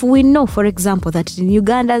 If we know, for example, that in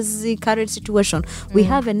Uganda's current situation, we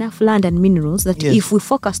have enough land and minerals that if we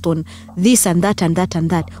focused on this and that and that and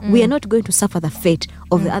that, we are not going to suffer the fate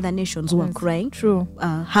of the other nations who are crying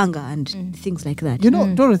hunger and things like that.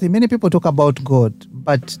 Dorothy, many people talk about God,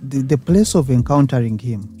 but the place of encountering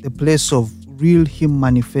Him, the place of real Him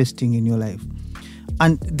manifesting in your life.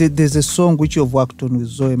 And there's a song which you've worked on with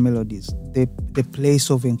Zoe Melodies, the place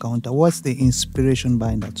of encounter. What's the inspiration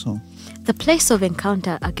behind that song? The place of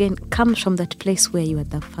encounter, again, comes from that place where you are at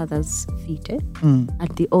the Father's feet,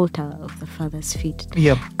 at the altar of the Father's feet.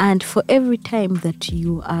 Yep. And for every time that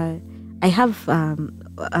you are... I have...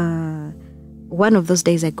 one of those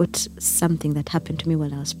days I got something that happened to me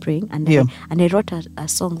while I was praying, and I wrote a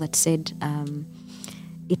song that said,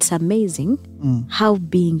 it's amazing how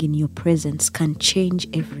being in your presence can change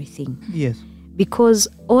everything. Yes. Because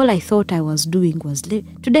all I thought I was doing was,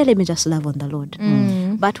 today let me just love on the Lord.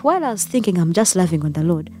 But while I was thinking I'm just loving on the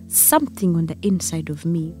Lord, something on the inside of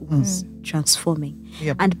me was transforming.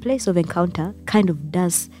 Yep. And place of encounter kind of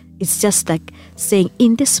does... It's just like saying,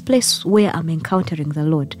 in this place where I'm encountering the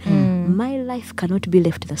Lord, my life cannot be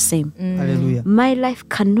left the same. Hallelujah. My life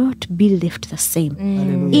cannot be left the same.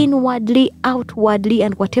 Hallelujah. Inwardly, outwardly,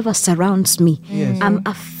 and whatever surrounds me, Yes. I'm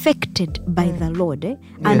affected by the Lord.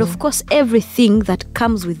 And of course, everything that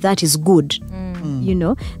comes with that is good.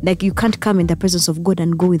 Like you can't come in the presence of God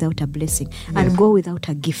and go without a blessing and go without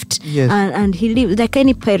a gift. Yes. And He lives like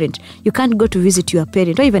any parent. You can't go to visit your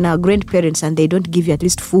parent or even our grandparents and they don't give you at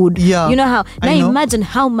least food. Yeah, You know how? I Now know. imagine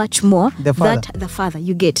how much more The Father. that the Father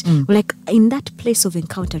you get. Like in that place of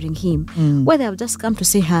encountering Him, whether I've just come to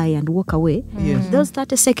say hi and walk away, Yes. those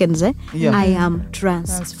 30 seconds, Yeah. I am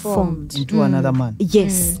transformed. Into another man.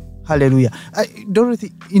 Yes. Hallelujah.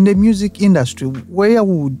 Dorothy, in the music industry, where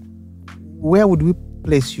would we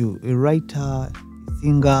place you? A writer,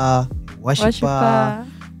 singer, worshiper?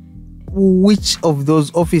 Which of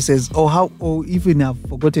those offices, or even I've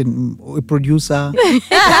forgotten, a producer?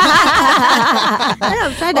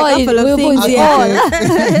 I've tried a couple of things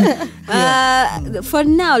here. For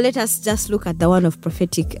now, let us just look at the one of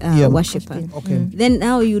prophetic worshiper. Okay. Then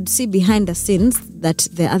now you'd see behind the scenes that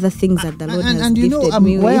there are other things that the Lord has And gifted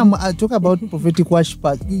me why with. I talk about prophetic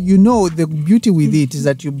worshiper, the beauty with it is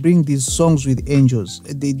that you bring these songs with angels.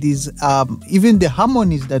 These even the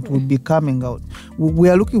harmonies that will be coming out. We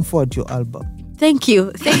are looking forward to your album. Thank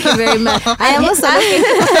you very much. I am also looking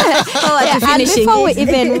forward to And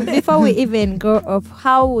finishing before we even go off,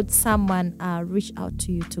 how would someone reach out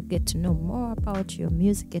to you to get to know more about your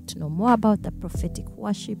music, get to know more about the prophetic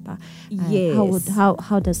worshiper? Yes.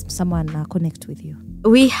 How does someone connect with you?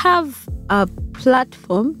 We have a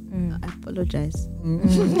platform. I apologize.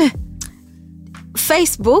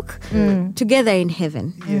 Facebook, Together in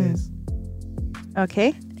Heaven. Yes.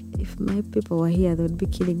 Okay. If my people were here, they would be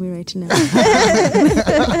killing me right now.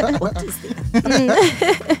 What is this?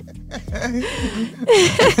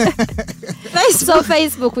 So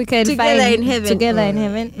Facebook, we can Together find in Heaven. Together in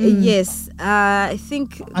Heaven. Yes, I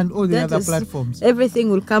think And all the that other is- platforms. everything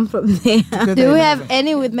will come from there. Together Do in we have Heaven.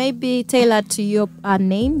 any with maybe tailored to your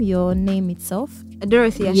name, your name itself?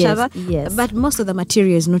 Dorothy Yes, Ashaba. yes. But most of the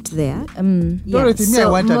material is not there. Dorothy, me, I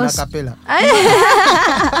so want an most- acapella.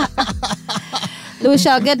 We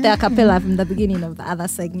shall get the acapella from the beginning of the other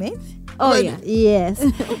segment. Oh, yeah. Yes.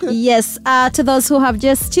 Yes. To those who have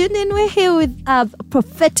just tuned in, we're here with a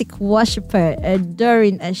prophetic worshiper,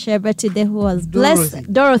 Doreen Ashaba today, who has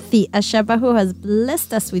blessed Dorothy Ashaba, who has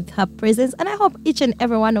blessed us with her presence. And I hope each and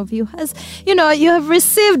every one of you has, you have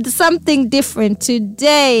received something different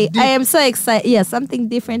today. I am so excited. Yeah, something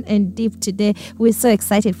different and deep today. We're so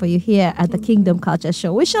excited for you here at the Kingdom Culture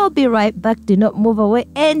Show. We shall be right back. Do not move away.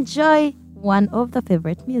 Enjoy one of the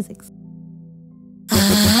favorite musics.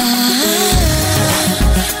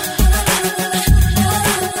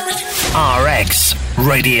 RX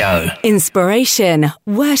Radio. Inspiration,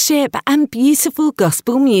 worship, and beautiful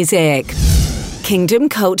gospel music. Kingdom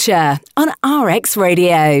Culture on RX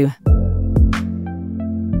Radio.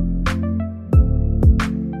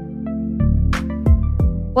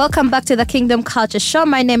 Welcome back to the Kingdom Culture Show.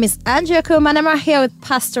 My name is Andrea Kuhlman. I'm here with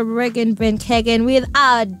Pastor Regan Ben Kagan with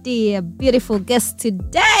our dear, beautiful guest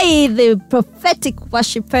today, the prophetic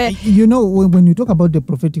worshiper. You know, when you talk about the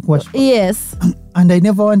prophetic worship, Yes, and I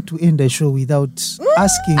never want to end the show without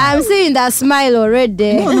asking. I'm seeing that smile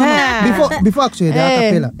already. No. Before actually the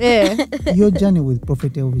acapella, Yeah. your journey with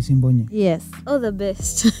Prophet Elvis Mbonye. Yes. Oh, the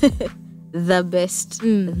best. The best.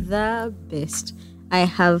 The best. I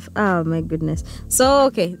have, oh my goodness. So,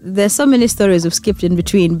 okay, there's so many stories we've skipped in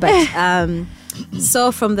between, but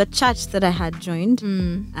so from the church that I had joined,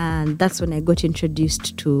 and that's when I got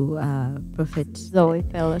introduced to Prophet. Zoe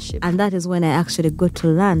Fellowship. And that is when I actually got to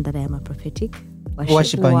learn that I am a prophetic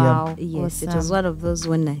Worshipper, yeah. Wow. Yes, it Awesome. was one of those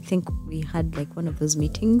when I think we had like one of those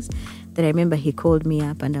meetings that I remember he called me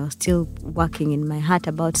up and I was still working in my heart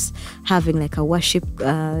about having like a worship,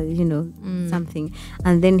 something.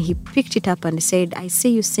 And then he picked it up and said, I see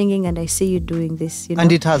you singing and I see you doing this.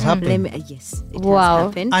 And it has happened. Yes, it Wow. has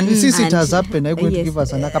happened. And since it And- has happened, I'm going to yes. give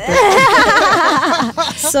us an acapella.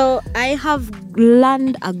 So I have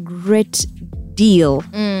learned a great deal.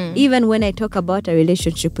 Even when I talk about a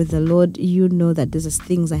relationship with the Lord, you know that there's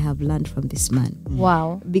things I have learned from this man.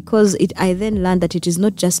 Wow. Because I then learned that it is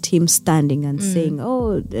not just him standing and saying,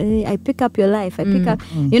 oh, I pick up your life. I pick up,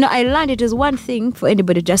 I learned it is one thing for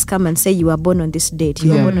anybody to just come and say you were born on this date,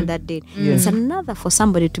 you were born on that date. It's another for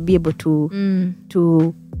somebody to be able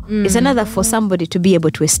to it's another for somebody to be able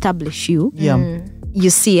to establish you. Yeah. You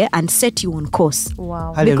see, and set you on course.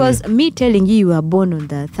 Wow. Hallelujah. Because me telling you were born on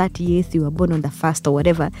the 30th, you were born on the 1st or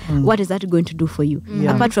whatever, what is that going to do for you?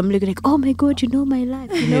 Yeah. Apart from looking like, oh my God, you know my life,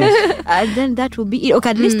 and then that will be it. Okay,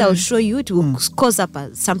 at least I'll show you, it will cause up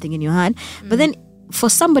something in your hand. But then for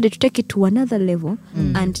somebody to take it to another level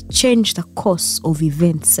and change the course of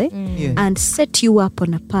events Yeah. and set you up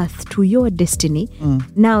on a path to your destiny,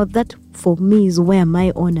 now that for me is where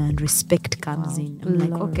my honor and respect comes in. I'm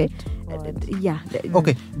like, okay,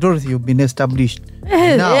 Okay, Dorothy, you've been established.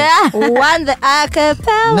 Now, One the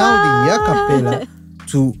acapella. now the acapella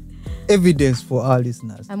to evidence for our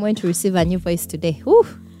listeners. I'm going to receive a new voice today. Whew.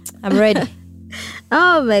 I'm ready.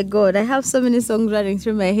 Oh my God, I have so many songs running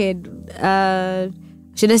through my head.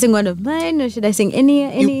 Should I sing one of mine or should I sing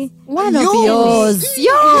any? One of Yours.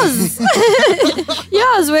 yours.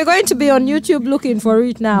 Yours. We're going to be on YouTube looking for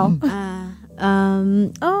it now.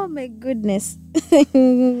 Oh my goodness.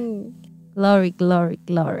 Glory, glory,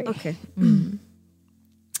 glory. Okay.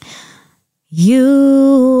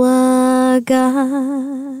 You are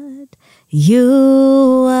God.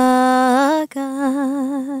 You are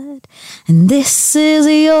God. And this is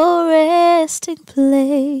your resting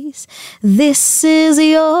place. This is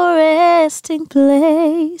your resting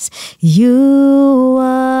place. You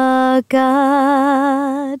are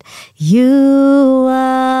God. You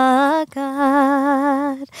are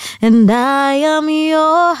God. And I am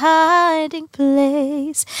your hiding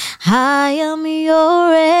place. I am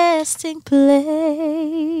your resting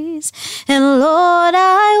place. And Lord,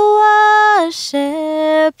 I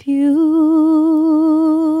worship you.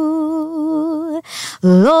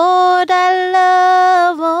 Lord, I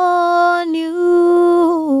love on you.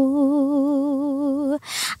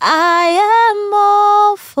 I am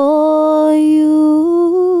all for you.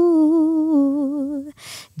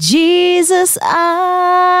 Jesus,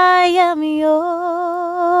 I am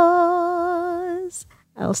yours.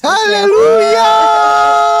 I'll stop there. Hallelujah!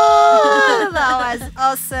 That was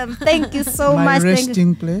awesome. Thank you so My much. Thank you.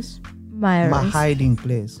 resting place, My my rest. hiding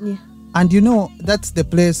place. Yeah. And that's the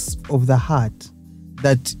place of the heart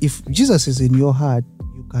that if Jesus is in your heart,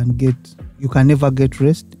 you can never get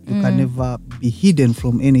rest. You can never be hidden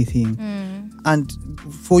from anything. And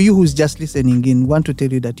for you who's just listening in, want to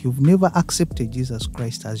tell you that you've never accepted Jesus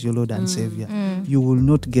Christ as your Lord and Savior. You will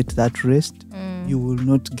not get that rest. You will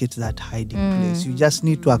not get that hiding place. You just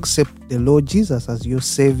need to accept the Lord Jesus as your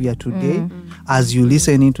Savior today as you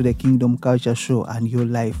listen into the Kingdom Culture Show, and your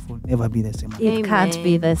life will never be the same. It can't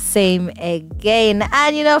be the same again.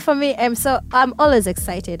 And for me, I'm always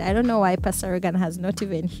excited. I don't know why Pastor Regan has not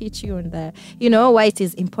even hit you on why it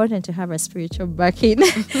is important to have a spiritual backing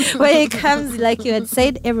when it comes, like you had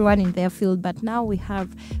said, everyone in their field. But now we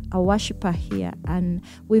have a worshiper here, and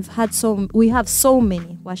we have so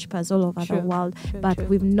many worshipers all over the world, but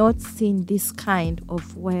we've not seen this kind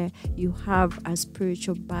of where you have a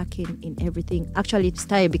spiritual backing in everything. Actually, it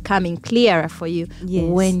started becoming clearer for you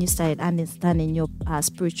when you started understanding your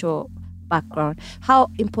spiritual background. How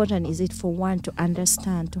important is it for one to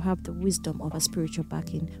understand, to have the wisdom of a spiritual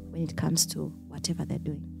backing when it comes to whatever they're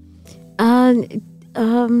doing?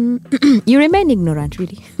 You remain ignorant,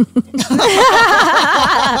 really.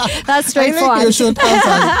 That's straightforward. I like your short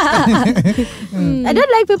answers. I don't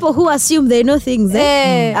like people who assume they know things.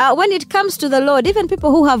 When it comes to the Lord, even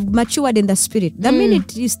people who have matured in the spirit, the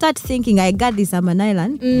minute you start thinking, I got this, I'm an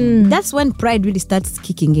island, that's when pride really starts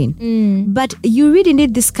kicking in. But you really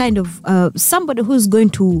need this kind of somebody who's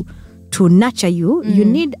going to nurture you. You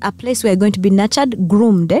need a place where you're going to be nurtured,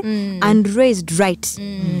 groomed, and raised right.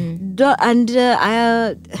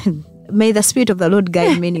 May the Spirit of the Lord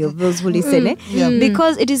guide many of those who listen,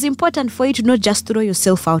 because it is important for you to not just throw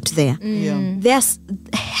yourself out there. There's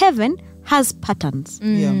heaven has patterns,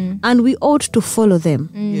 and we ought to follow them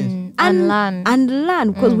and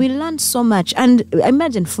learn because we learn so much. And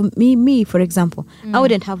imagine for me for example, I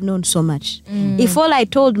wouldn't have known so much if all I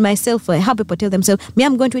told myself, or how people tell themselves, me,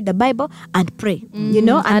 I'm going to read the Bible and pray, and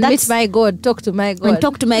meet my God, talk to my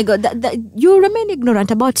God, you remain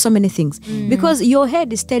ignorant about so many things because your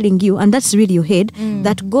head is telling you, and that's really your head,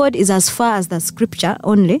 that God is as far as the scripture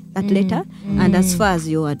only, that letter, and as far as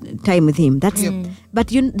your time with Him. That's but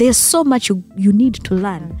there's so much you need to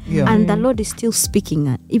learn, and the Lord is still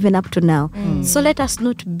speaking even up to now. So let us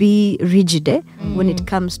not be rigid when it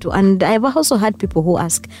comes to. And I've also had people who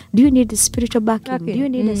ask, do you need a spiritual backing? Do you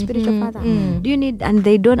need a spiritual father? Do you need? And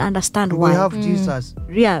they don't understand why. We have Jesus.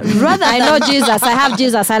 Rather I know Jesus. I have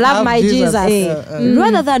Jesus. I love my Jesus.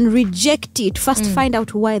 Rather than reject it, first find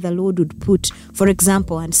out why the Lord would put, for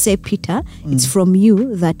example, and say, Peter, it's from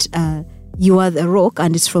you that you are the rock,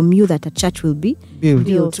 and it's from you that a church will be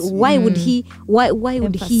built. Why would he? Why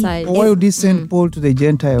would he? Why would he send Paul to the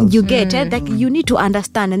Gentiles? You get it? Like you need to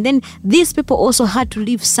understand. And then these people also had to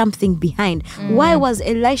leave something behind. Why was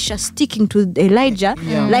Elisha sticking to Elijah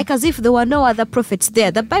like as if there were no other prophets there?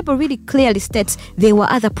 The Bible really clearly states there were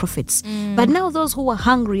other prophets. But now those who are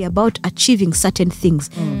hungry about achieving certain things,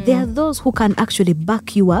 there are those who can actually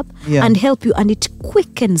back you up and help you, and it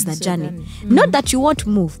quickens the journey. Not that you won't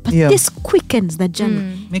move, but this quickens the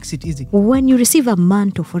journey. Makes it easy. When you receive a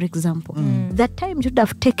mantle, for example, that time should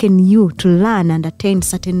have taken you to learn and attain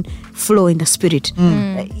certain flow in the spirit.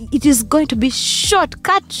 It is going to be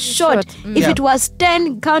cut short. If it was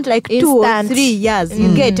 10, count like Instant. 2 or 3 years.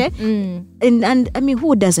 You get it? And I mean,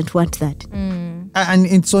 who doesn't want that? And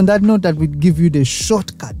it's on that note that we give you the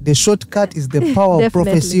shortcut. The shortcut is the power of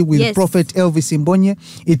prophecy with Prophet Elvis Mbonye.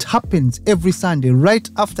 It happens every Sunday right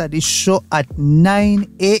after the show at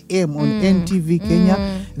 9 a.m. on NTV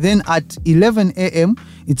Kenya. Then at 11 a.m.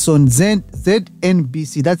 it's on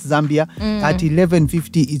ZNBC, that's Zambia. At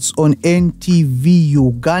 11:50 it's on NTV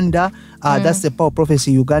Uganda. That's the Power of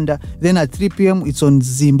Prophecy Uganda. Then at 3 p.m. it's on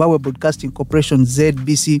Zimbabwe Broadcasting Corporation,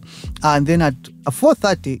 ZBC. And then at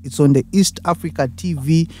 4:30 it's on the East Africa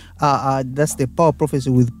TV. That's the Power of Prophecy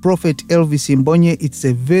with Prophet Elvis Mbonye. It's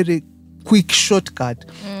a very quick shortcut.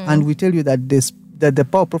 And we tell you that that the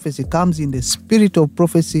power of prophecy comes in the spirit of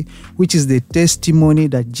prophecy, which is the testimony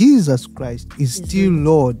that Jesus Christ is still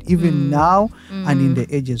Lord, even now and in the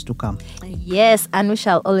ages to come. Yes, and we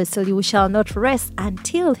shall always tell you, we shall not rest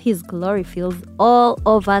until His glory fills all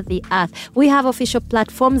over the earth. We have official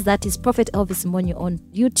platforms, that is Prophet Elvis Mbonye on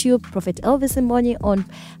YouTube, Prophet Elvis Mbonye on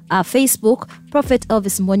Facebook, Prophet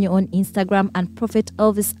Elvis Mbonye on Instagram, and Prophet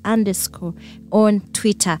Elvis _ on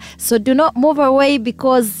Twitter. So do not move away,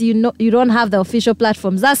 because you don't have the official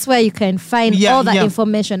platforms. That's where you can find all that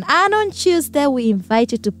information. And on Tuesday we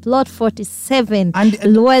invite you to Plot 47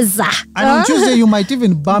 Lueza. And on Tuesday you might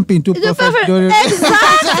even bump into Prophet Dorian.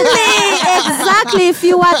 Exactly. Exactly. If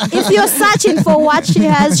you're searching for what she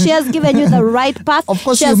has given you the right path. Of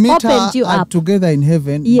course, she you has meet opened you her up. together in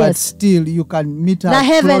heaven, but Yes. still you can meet her The at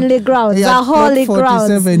heavenly plot- grounds, yeah, the holy plot grounds.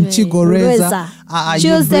 47 Chigoreza. Reza.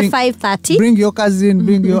 You Tuesday, bring- 5:30. Bring your cousin,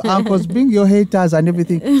 bring your uncles, bring your haters and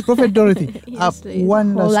everything. Prophet Dorothy,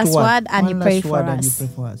 one Last last word and you One pray last for word and us. you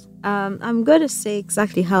pray for us. I'm going to say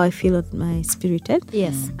exactly how I feel of my spirited.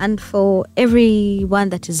 Yes. And for everyone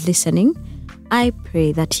that is listening, I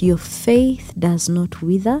pray that your faith does not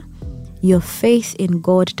wither. Your faith in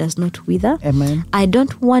God does not wither. Amen. I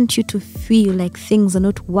don't want you to feel like things are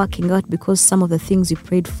not working out because some of the things you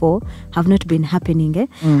prayed for have not been happening.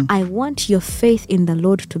 I want your faith in the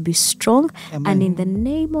Lord to be strong. Amen. And in the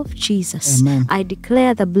name of Jesus, Amen. I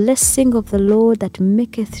declare the blessing of the Lord that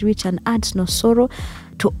maketh rich and adds no sorrow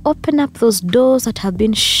to open up those doors that have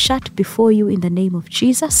been shut before you in the name of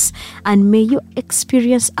Jesus. And may you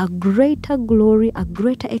experience a greater glory, a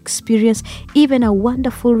greater experience, even a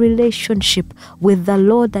wonderful relationship with the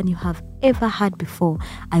Lord than you have ever had before.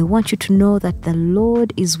 I want you to know that the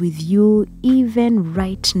Lord is with you even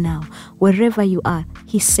right now, wherever you are.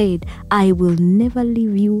 He said, I will never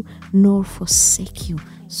leave you nor forsake you.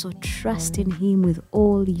 So trust in Him with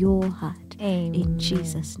all your heart. In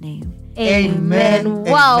Jesus' name. Amen. Amen.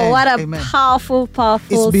 Wow, Amen. what a Amen. powerful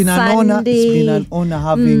It's been an honor. Sunday. It's been an honor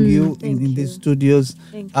having you in these studios.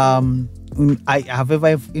 Thank you. I have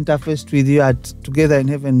ever interfaced with you at Together in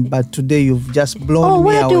Heaven, but today you've just blown Oh, me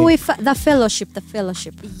where do away. we the fellowship?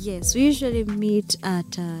 Yes, we usually meet at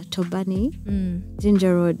Tobani,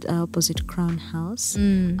 Ginger Road, opposite Crown House.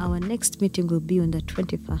 Our next meeting will be on the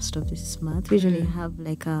 21st of this month. We usually have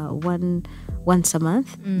like once a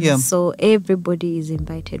month. Yeah. So everybody is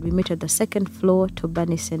invited. We meet at the second floor,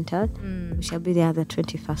 Tobani Center. We shall be there the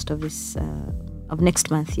 21st of this of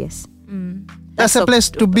next month. Yes. That's a place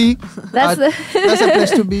to be. That's That's a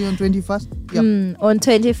place to be on 21st. Yeah. On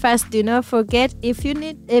 21st, do not forget, if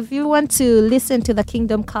you want to listen to the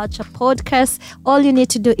Kingdom Culture podcast, all you need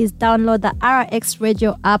to do is download the RX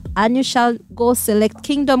Radio app and you shall go select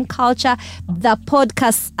Kingdom Culture. The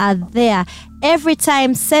podcasts are there. Every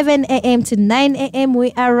time, 7 a.m. to 9 a.m.,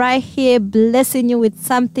 we are right here blessing you with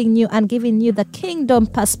something new and giving you the kingdom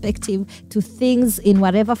perspective to things in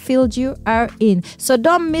whatever field you are in. So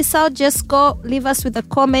don't miss out. Just go, leave us with a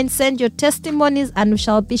comment, send your testimonies, and we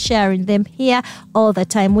shall be sharing them here all the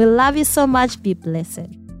time. We love you so much. Be blessed.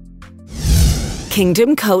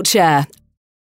 Kingdom Culture